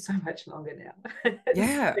we live so much longer now. So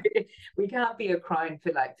Yeah. we can't be a crone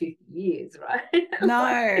for like 50 years, right? Like,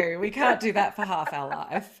 No, we can't do that for half our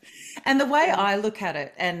life. And the way yeah. I look at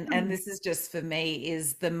it, and this is just for me,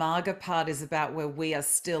 is the Marga part is about where we are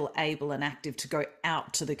still able and active to go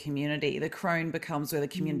out to the community. The crone becomes where the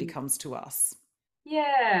community Mm. comes to us.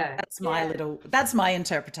 Yeah, yeah. That's my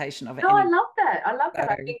interpretation of it No, I anyway. love that. I love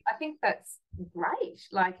that. So, I think that's great.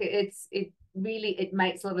 Like it really, it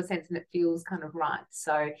makes a lot of sense, and it feels kind of right.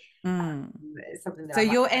 So mm. it's something that So I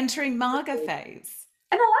might you're take entering Marga forward. phase.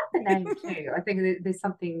 And I like the name too. I think there's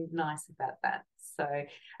something nice about that. So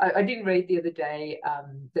I did read the other day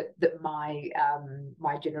that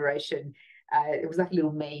my generation, it was like a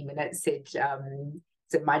little meme, and it said,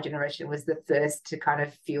 so my generation was the first to kind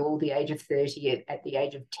of fuel the age of 30 at the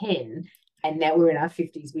age of 10. And now we're in our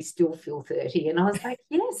 50s, we still feel 30. And I was like,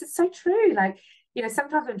 yes, it's so true. Like, you know,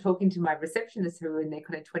 sometimes I'm talking to my receptionists who are in their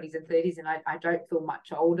kind of 20s and 30s, and I don't feel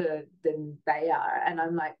much older than they are. And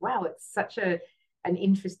I'm like, wow, it's such an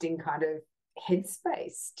interesting kind of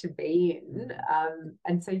headspace to be in.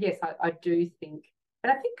 And so, yes, I do think,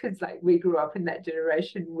 and I think because like we grew up in that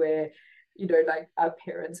generation where, you know, like our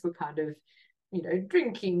parents were kind of, you know,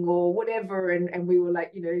 drinking or whatever. And we were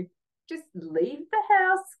like, you know, just leave the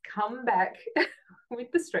house, come back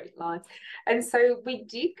with the straight line. And so we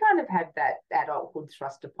did kind of have that adulthood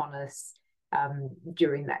thrust upon us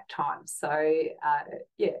during that time. So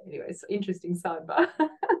yeah, anyways, interesting sidebar.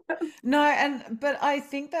 No, but I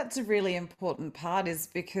think that's a really important part is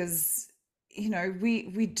because you know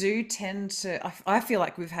we do tend to I feel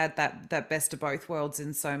like we've had that best of both worlds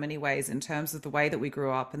in so many ways in terms of the way that we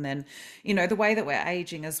grew up and then you know the way that we're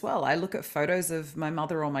aging as well. I look at photos of my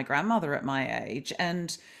mother or my grandmother at my age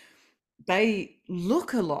and they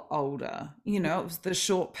look a lot older. You know, it was the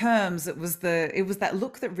short perms, it was that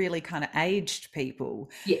look that really kind of aged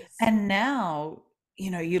people. Yes. And now,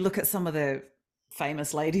 you know, you look at some of the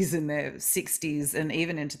famous ladies in their 60s and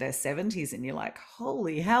even into their 70s and you're like,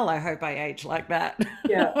 holy hell, I hope I age like that.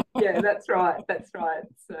 Yeah, yeah, that's right. That's right.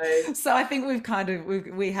 So So I think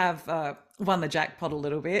we have won the jackpot a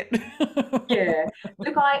little bit. yeah,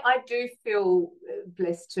 look, I do feel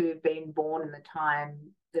blessed to have been born in the time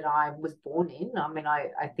that I was born in. I mean,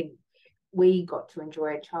 I think we got to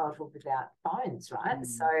enjoy a childhood without phones, right?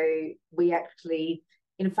 So Mm. we actually,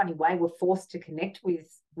 in a funny way, were forced to connect with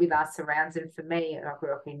our surrounds. And for me, I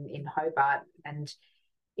grew up in Hobart, and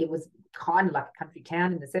it was kind of like a country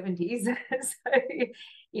town in the 70s. So,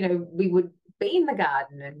 you know, we would be in the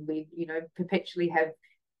garden and we'd, you know, perpetually have,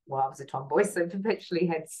 well, I was a tomboy, so perpetually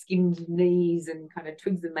had skinned knees and kind of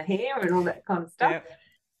twigs in my hair and all that kind of stuff. Yeah.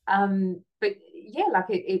 But yeah, like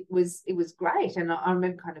it was great. And I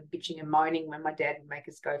remember kind of bitching and moaning when my dad would make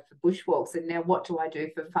us go for bushwalks. And now what do I do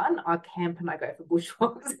for fun? I camp and I go for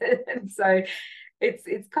bushwalks. And so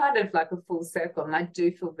it's kind of like a full circle. And I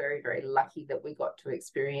do feel very, very lucky that we got to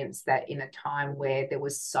experience that in a time where there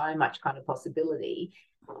was so much kind of possibility.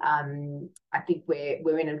 I think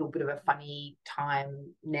we're in a little bit of a funny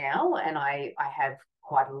time now, and I have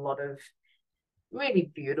quite a lot of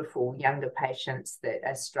really beautiful younger patients that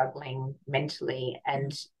are struggling mentally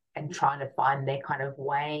and trying to find their kind of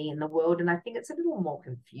way in the world. And I think it's a little more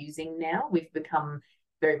confusing now. We've become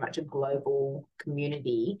very much a global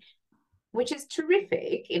community, which is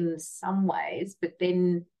terrific in some ways, but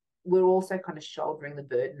then we're also kind of shouldering the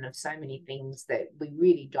burden of so many things that we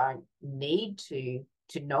really don't need to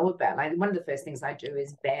know about. Like one of the first things I do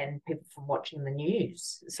is ban people from watching the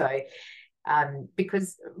news. So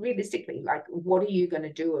because realistically, like, what are you going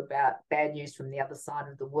to do about bad news from the other side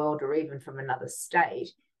of the world or even from another state?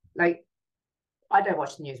 Like, I don't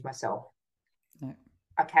watch the news myself. No.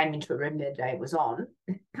 I came into a room the other day, it was on,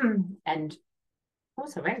 and it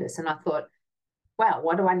was horrendous. And I thought, wow,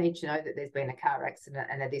 why do I need to know that there's been a car accident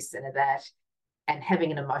and a this and a that, and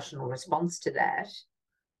having an emotional response to that?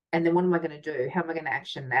 And then what am I going to do? How am I going to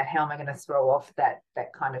action that? How am I going to throw off that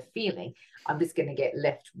kind of feeling? I'm just going to get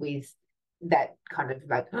left with that kind of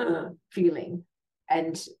like feeling.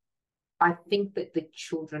 And I think that the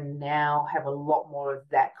children now have a lot more of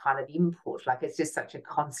that kind of input. Like it's just such a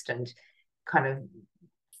constant kind of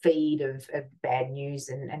feed of bad news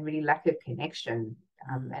and really lack of connection.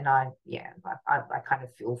 And I kind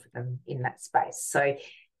of feel for them in that space. So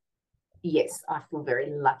yes, I feel very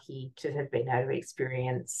lucky to have been able to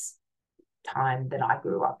experience time that I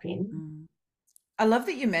grew up in. Mm. I love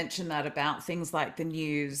that you mentioned that about things like the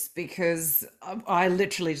news because I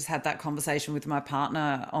literally just had that conversation with my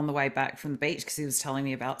partner on the way back from the beach because he was telling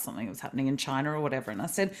me about something that was happening in China or whatever. And I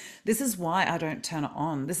said, this is why I don't turn it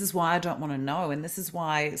on. This is why I don't want to know. And this is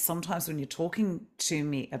why sometimes when you're talking to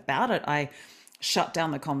me about it, I shut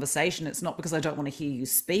down the conversation. It's not because I don't want to hear you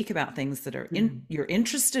speak about things that are you're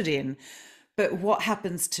interested in. But what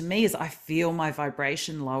happens to me is I feel my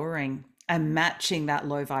vibration lowering and matching that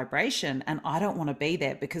low vibration. And I don't want to be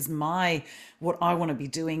there because what I want to be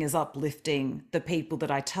doing is uplifting the people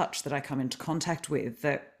that I touch, that I come into contact with,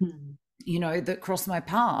 that, you know, that cross my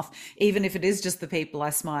path, even if it is just the people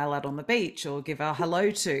I smile at on the beach or give a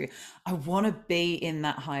hello to. I want to be in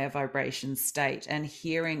that higher vibration state, and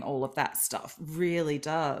hearing all of that stuff really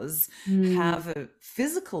does have a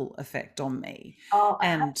physical effect on me. Oh,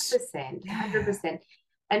 And 100%, yeah. 100%.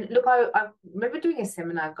 And look, I remember doing a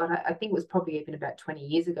seminar, God, I think it was probably even about 20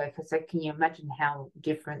 years ago, because so can you imagine how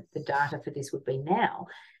different the data for this would be now?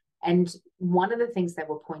 And one of the things they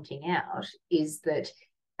were pointing out is that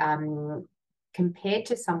compared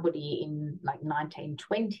to somebody in like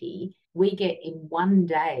 1920, we get in one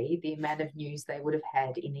day the amount of news they would have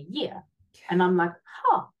had in a year. And I'm like,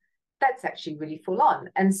 that's actually really full on.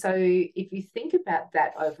 And so if you think about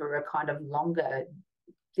that over a kind of longer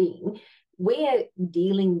thing, we're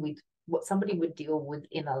dealing with what somebody would deal with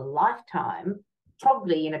in a lifetime,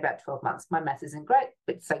 probably in about 12 months. My math isn't great,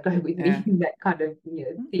 but so go with me in that kind of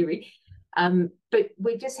theory. But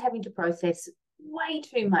we're just having to process way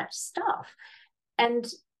too much stuff.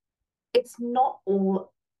 And it's not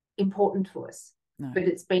all important to us, but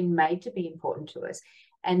it's been made to be important to us.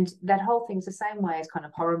 And that whole thing's the same way as kind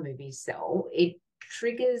of horror movies sell. It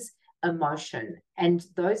triggers emotion, and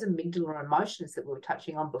those amygdala emotions that we were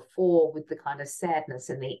touching on before with the kind of sadness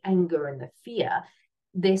and the anger and the fear,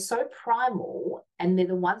 they're so primal, and they're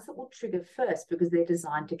the ones that will trigger first because they're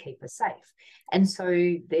designed to keep us safe. And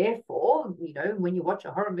so therefore, when you watch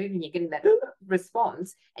a horror movie and you're getting that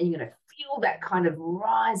response and you're going to feel that kind of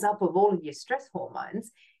rise up of all of your stress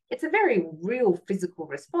hormones, it's a very real physical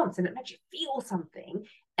response, and it makes you feel something.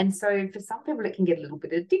 And so for some people, it can get a little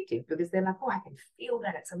bit addictive because they're like, I can feel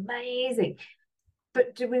that. It's amazing.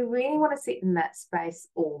 But do we really want to sit in that space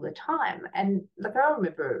all the time? And like, I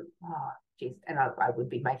remember, and I would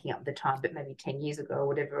be making up the time, but maybe 10 years ago or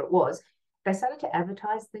whatever it was, they started to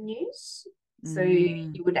advertise the news. So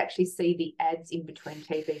you would actually see the ads in between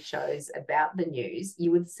TV shows about the news.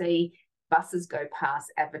 You would see buses go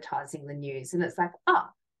past advertising the news. And it's like,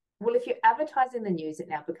 well, if you're advertising the news, it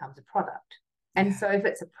now becomes a product. And so if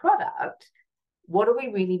it's a product, what are we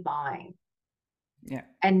really buying? Yeah.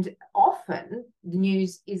 And often the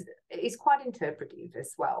news is quite interpretive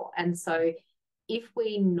as well. And so if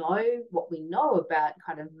we know what we know about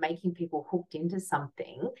kind of making people hooked into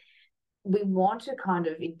something, we want to kind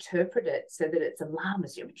of interpret it so that it's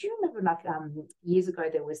alarmist. Do you remember, like, years ago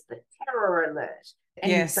there was the terror alert?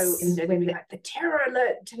 And so they'd be like, the terror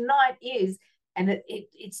alert tonight is, and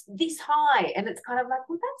it's this high, and it's kind of like,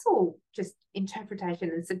 well, that's all just interpretation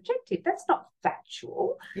and subjective. That's not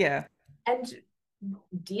factual. Yeah. And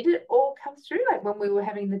did it all come through? Like when we were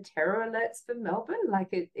having the terror alerts for Melbourne, like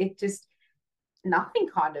it just, nothing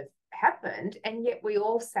kind of happened, and yet we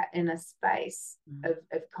all sat in a space of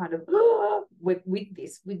kind of with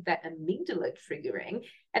that amygdala triggering.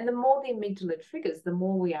 And the more the amygdala triggers, the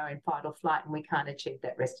more we are in fight or flight, and we can't achieve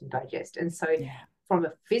that rest and digest. And so from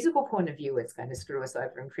a physical point of view, it's going to screw us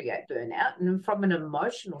over and create burnout. And from an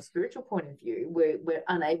emotional, spiritual point of view, we're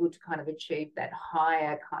unable to kind of achieve that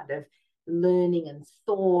higher kind of learning and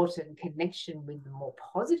thought and connection with the more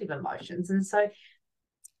positive emotions. And so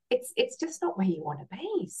it's just not where you want to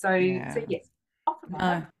be. So yes,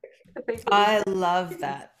 often I love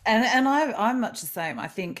that. And I'm much the same. I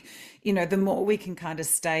think, the more we can kind of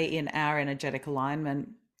stay in our energetic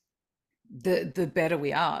alignment, the better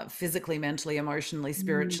we are physically, mentally, emotionally,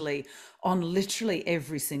 spiritually, on literally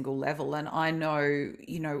every single level. And I know,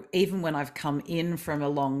 even when I've come in from a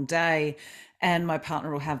long day and my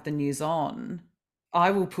partner will have the news on,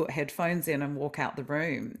 I will put headphones in and walk out the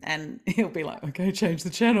room, and he'll be like, okay, change the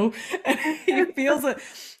channel. And he feels it.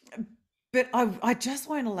 But I just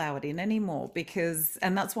won't allow it in anymore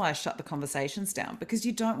and that's why I shut the conversations down, because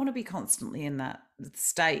you don't want to be constantly in that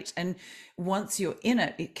state. And once you're in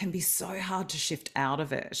it, it can be so hard to shift out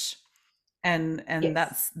of it. And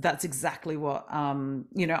that's exactly what,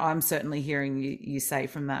 I'm certainly hearing you say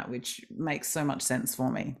from that, which makes so much sense for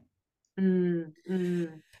me.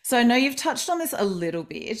 So I know you've touched on this a little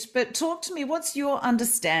bit, but talk to me, what's your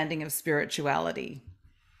understanding of spirituality?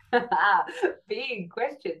 Big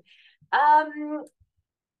question. Wow.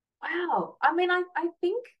 I mean, I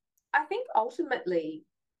think ultimately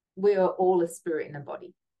we are all a spirit in a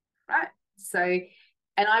body, right? So,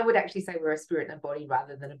 and I would actually say we're a spirit in a body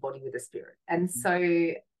rather than a body with a spirit. And so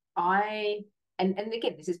and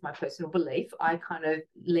again, this is my personal belief, I kind of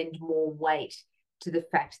lend more weight to the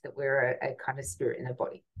fact that we're a kind of spirit in a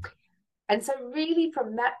body. And so really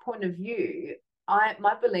from that point of view,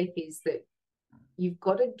 my belief is that you've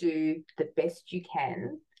got to do the best you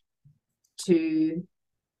can to,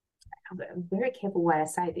 a very careful way I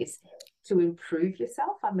say this, to improve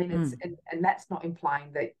yourself. I mean, it's and that's not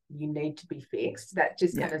implying that you need to be fixed. That's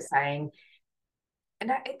just kind of saying,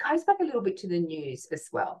 and it goes back a little bit to the news as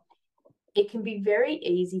well. It can be very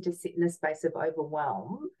easy to sit in a space of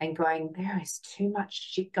overwhelm and going, there is too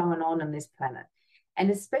much shit going on this planet. And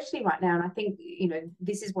especially right now, and I think,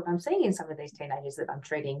 this is what I'm seeing in some of these teenagers that I'm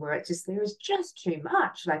treating, where there is just too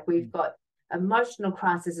much. Like we've got emotional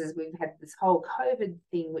crises, we've had this whole COVID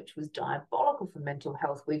thing, which was diabolical for mental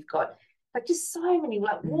health. We've got like just so many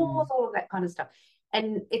like wars, all of that kind of stuff.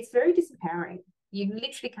 And it's very disempowering. You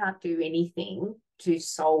literally can't do anything to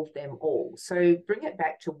solve them all. So bring it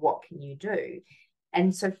back to what can you do?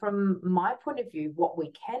 And so from my point of view, what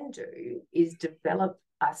we can do is develop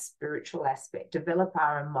our spiritual aspect, develop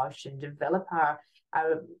our emotion, develop our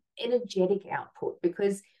energetic output,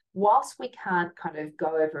 because whilst we can't kind of go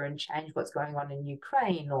over and change what's going on in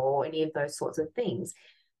Ukraine or any of those sorts of things,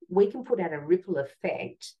 we can put out a ripple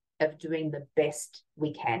effect of doing the best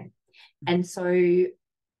we can. And so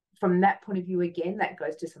from that point of view, again, that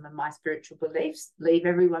goes to some of my spiritual beliefs. Leave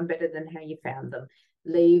everyone better than how you found them.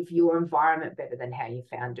 Leave your environment better than how you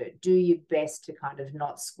found it. Do your best to kind of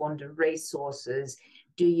not squander resources.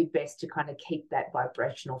 Do your best to kind of keep that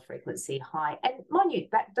vibrational frequency high. And mind you,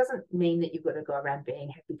 that doesn't mean that you've got to go around being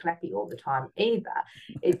happy clappy all the time either.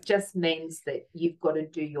 It just means that you've got to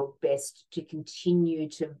do your best to continue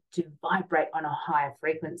to vibrate on a higher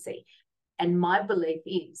frequency. And my belief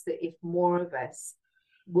is that if more of us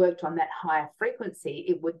worked on that higher frequency,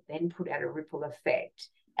 it would then put out a ripple effect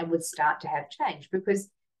and would start to have change. Because,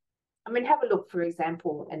 I mean, have a look, for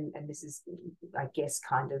example, and this is, I guess,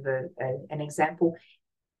 kind of an example.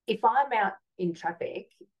 If I'm out in traffic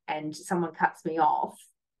and someone cuts me off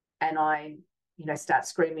and I, start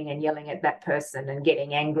screaming and yelling at that person and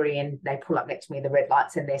getting angry, and they pull up next to me in the red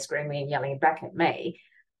lights and they're screaming and yelling back at me,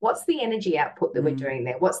 what's the energy output that we're doing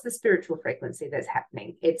there? What's the spiritual frequency that's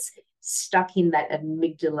happening? It's stuck in that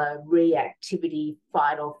amygdala, reactivity,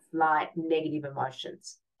 fight or flight, negative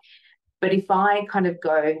emotions. But if I kind of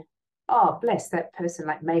go, oh, bless that person,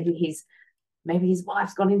 like maybe his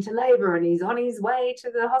wife's gone into labor and he's on his way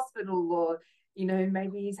to the hospital, or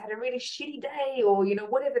maybe he's had a really shitty day, or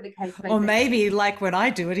whatever the case may be. Or maybe, like when I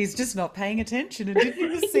do it, he's just not paying attention and didn't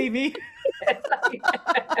even see me.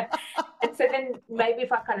 And so then maybe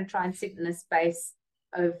if I kind of try and sit in a space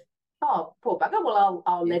of, oh, poor bugger, well,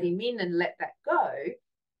 I'll let him in and let that go,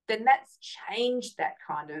 then that's changed that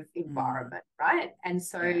kind of environment, right? And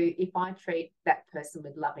so if I treat that person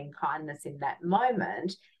with loving kindness in that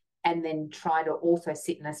moment, and then try to also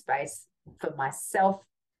sit in a space for myself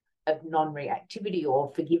of non-reactivity,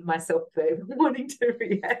 or forgive myself for wanting to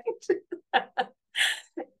react,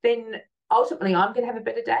 then ultimately I'm going to have a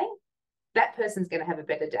better day. That person's going to have a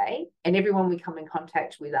better day, and everyone we come in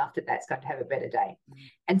contact with after that's going to have a better day.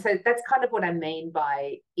 And so that's kind of what I mean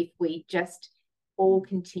by, if we just all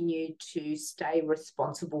continue to stay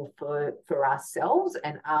responsible for ourselves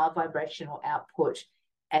and our vibrational output.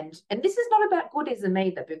 And this is not about goodism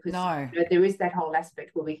either, because there is that whole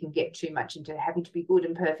aspect where we can get too much into having to be good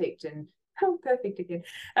and perfect, and perfect again.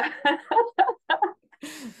 But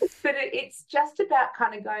it's just about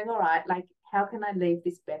kind of going, all right, like, how can I leave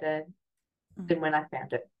this better than when I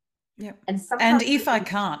found it? Yeah. And if I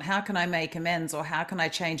can't, how can I make amends, or how can I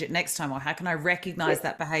change it next time, or how can I recognize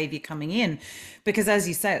that behavior coming in? Because as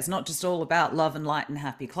you say, it's not just all about love and light and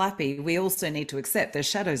happy clappy. We also need to accept there's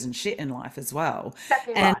shadows and shit in life as well.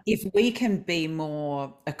 Exactly and right. if we can be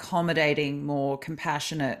more accommodating, more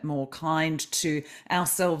compassionate, more kind to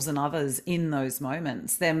ourselves and others in those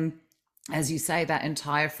moments, then, as you say, that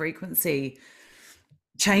entire frequency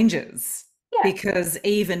changes. Because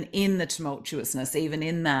even in the tumultuousness, even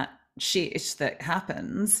in that shit that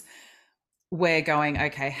happens, we're going,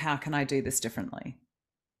 okay, how can I do this differently?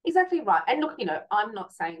 Exactly right. And look, I'm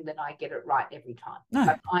not saying that I get it right every time. No.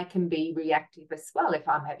 Like, I can be reactive as well if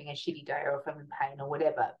I'm having a shitty day or if I'm in pain or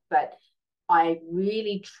whatever. But I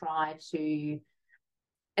really try to,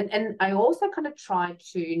 and I also kind of try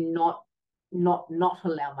to not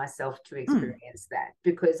allow myself to experience that,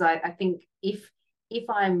 because I think if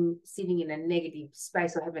I'm sitting in a negative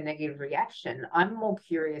space or have a negative reaction, I'm more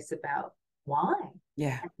curious about why.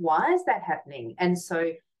 Why is that happening? And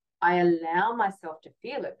so I allow myself to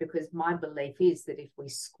feel it, because my belief is that if we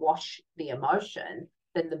squash the emotion,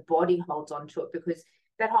 then the body holds on to it, because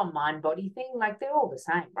that whole mind-body thing, like, they're all the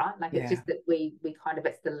same, right? Like, it's just that we kind of,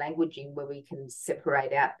 it's the languaging where we can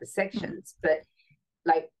separate out the sections. But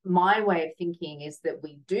like, my way of thinking is that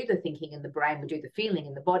we do the thinking in the brain, we do the feeling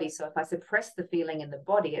in the body. So if I suppress the feeling in the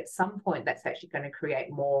body, at some point that's actually going to create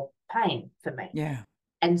more pain for me.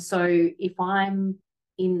 And so if I'm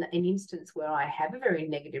in an instance where I have a very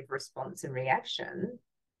negative response and reaction,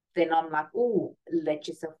 then I'm like, oh, let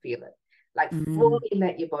yourself feel it. Like, fully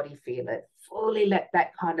let your body feel it. Fully let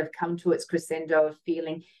that kind of come to its crescendo of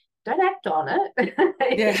feeling. Don't act on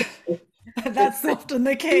it. That's often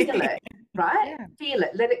the key. Feel it, right? Feel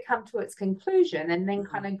it. Let it come to its conclusion, and then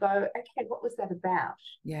kind of go, okay, what was that about?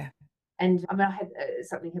 And I mean, I had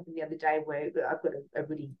something happen the other day where I've got a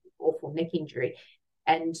really awful neck injury,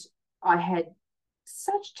 and I had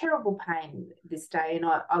such terrible pain this day, and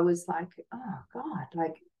I was like, oh God,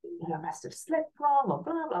 like, I must have slept wrong, or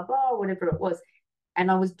blah, blah, blah, whatever it was. And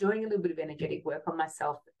I was doing a little bit of energetic work on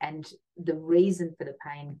myself, and the reason for the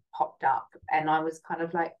pain popped up. And I was kind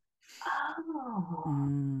of like,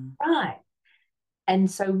 oh, right. And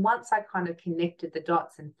so once I kind of connected the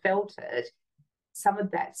dots and felt it, some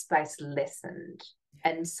of that space lessened.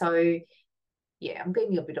 And so, yeah, I'm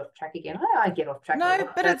getting a bit off track again. I get off track. No,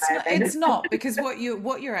 but it's not, because what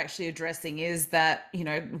you're actually addressing is that, you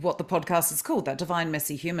know, what the podcast is called, that divine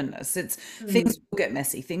messy humanness. It's things will get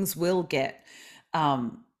messy, things will get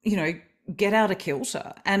you know, get out of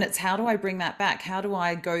kilter. And it's, how do I bring that back? How do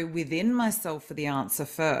I go within myself for the answer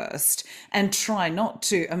first and try not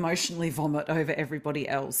to emotionally vomit over everybody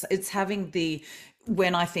else? It's having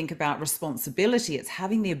when I think about responsibility, it's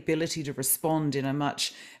having the ability to respond in a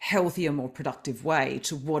much healthier, more productive way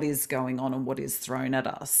to what is going on and what is thrown at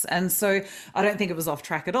us. And so I don't think it was off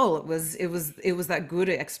track at all. It was that good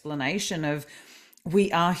explanation of,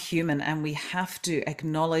 we are human, and we have to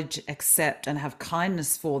acknowledge, accept, and have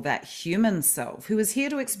kindness for that human self who is here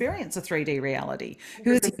to experience a 3D reality,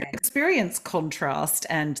 who is here to experience contrast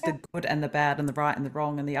and the good and the bad and the right and the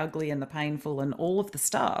wrong and the ugly and the painful and all of the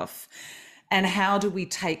stuff. And how do we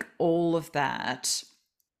take all of that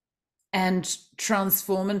and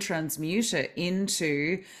transform and transmute it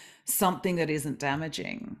into something that isn't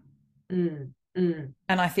damaging? And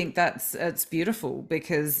I think it's beautiful,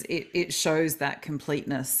 because it shows that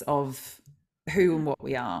completeness of who and what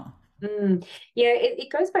we are. Yeah,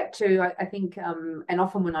 it goes back to, I think, and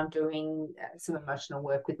often when I'm doing some emotional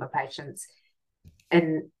work with my patients,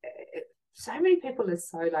 and so many people are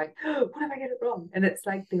so like, oh, what if I get it wrong? And it's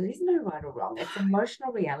like, there is no right or wrong. It's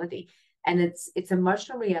emotional reality. And it's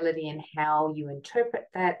emotional reality and how you interpret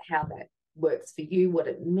that, how that works for you, what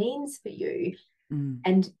it means for you.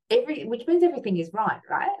 And which means everything is right?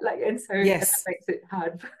 Like, and so yes, that makes it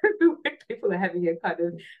hard when people are having a kind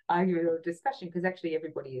of argument or discussion, because actually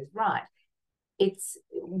everybody is right. It's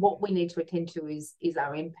what we need to attend to is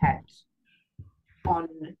our impact on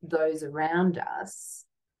those around us,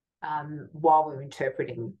 while we're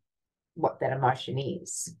interpreting what that emotion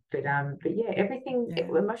is. But yeah, everything,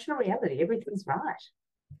 emotional reality, everything's right.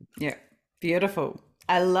 Yeah, beautiful.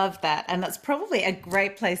 I love that. And that's probably a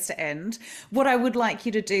great place to end. What I would like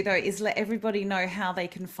you to do, though, is let everybody know how they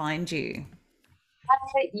can find you.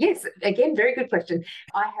 Yes, again, very good question.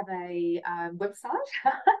 I have a website.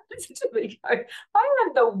 I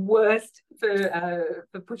am the worst for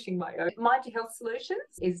pushing my own. Mind Your Health Solutions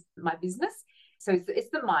is my business. So it's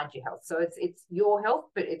the Mind Your Health. So it's your health,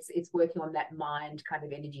 but it's working on that mind kind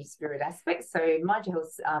of energy spirit aspect. So Mind Your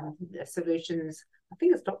Health Solutions, I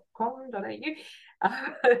think it's .com.au.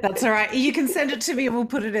 That's all right. You can send it to me and we'll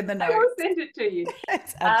put it in the notes. I will send it to you.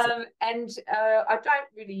 And I don't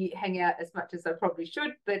really hang out as much as I probably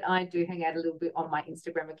should, but I do hang out a little bit on my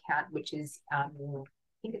Instagram account, which is, I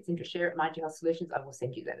think it's Indra Share at Mind Your Health Solutions. I will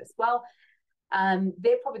send you that as well.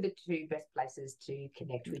 They're probably the two best places to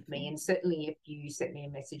connect with me. And certainly if you sent me a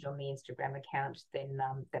message on the Instagram account, then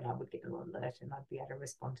I would get an alert and I'd be able to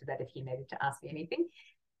respond to that if you needed to ask me anything.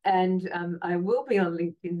 And I will be on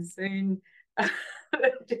LinkedIn soon.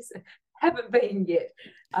 Just haven't been yet.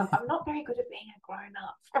 I'm not very good at being a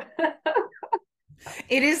grown-up.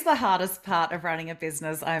 It is the hardest part of running a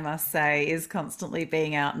business, I must say, is constantly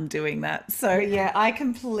being out and doing that. So yeah, I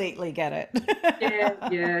completely get it.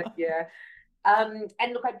 Yeah. And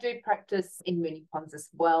look, I do practice in Moonee Ponds as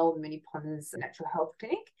well, Moonee Ponds Natural Health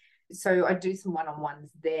Clinic. So I do some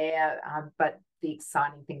one-on-ones there, but the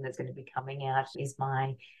exciting thing that's going to be coming out is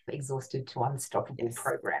my Exhausted to Unstoppable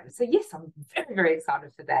program. So yes, I'm very, very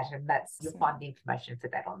excited for that, and you'll find the information for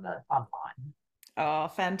that online. Oh,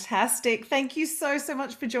 fantastic. Thank you so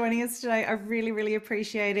much for joining us today. I really, really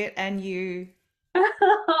appreciate it. And you.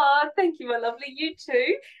 Thank you, my lovely. You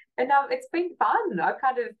too. And it's been fun.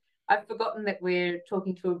 I've forgotten that we're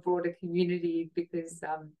talking to a broader community, because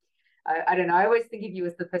I don't know, I always think of you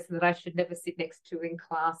as the person that I should never sit next to in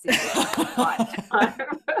class in the right time.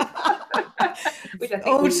 Which I think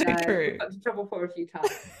also true. Got into trouble for a few times.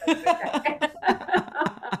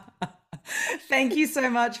 Thank you so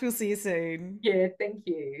much. We'll see you soon. Yeah, thank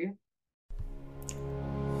you.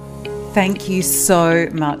 Thank you so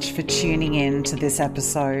much for tuning in to this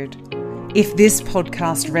episode. If this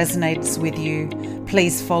podcast resonates with you,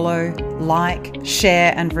 please follow, like,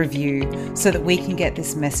 share, and review so that we can get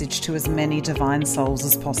this message to as many divine souls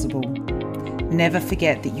as possible. Never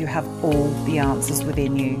forget that you have all the answers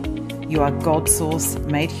within you. You are God source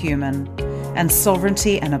made human, and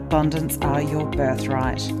sovereignty and abundance are your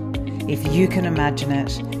birthright. If you can imagine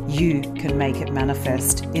it, you can make it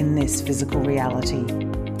manifest in this physical reality.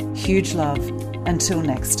 Huge love. Until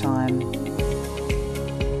next time.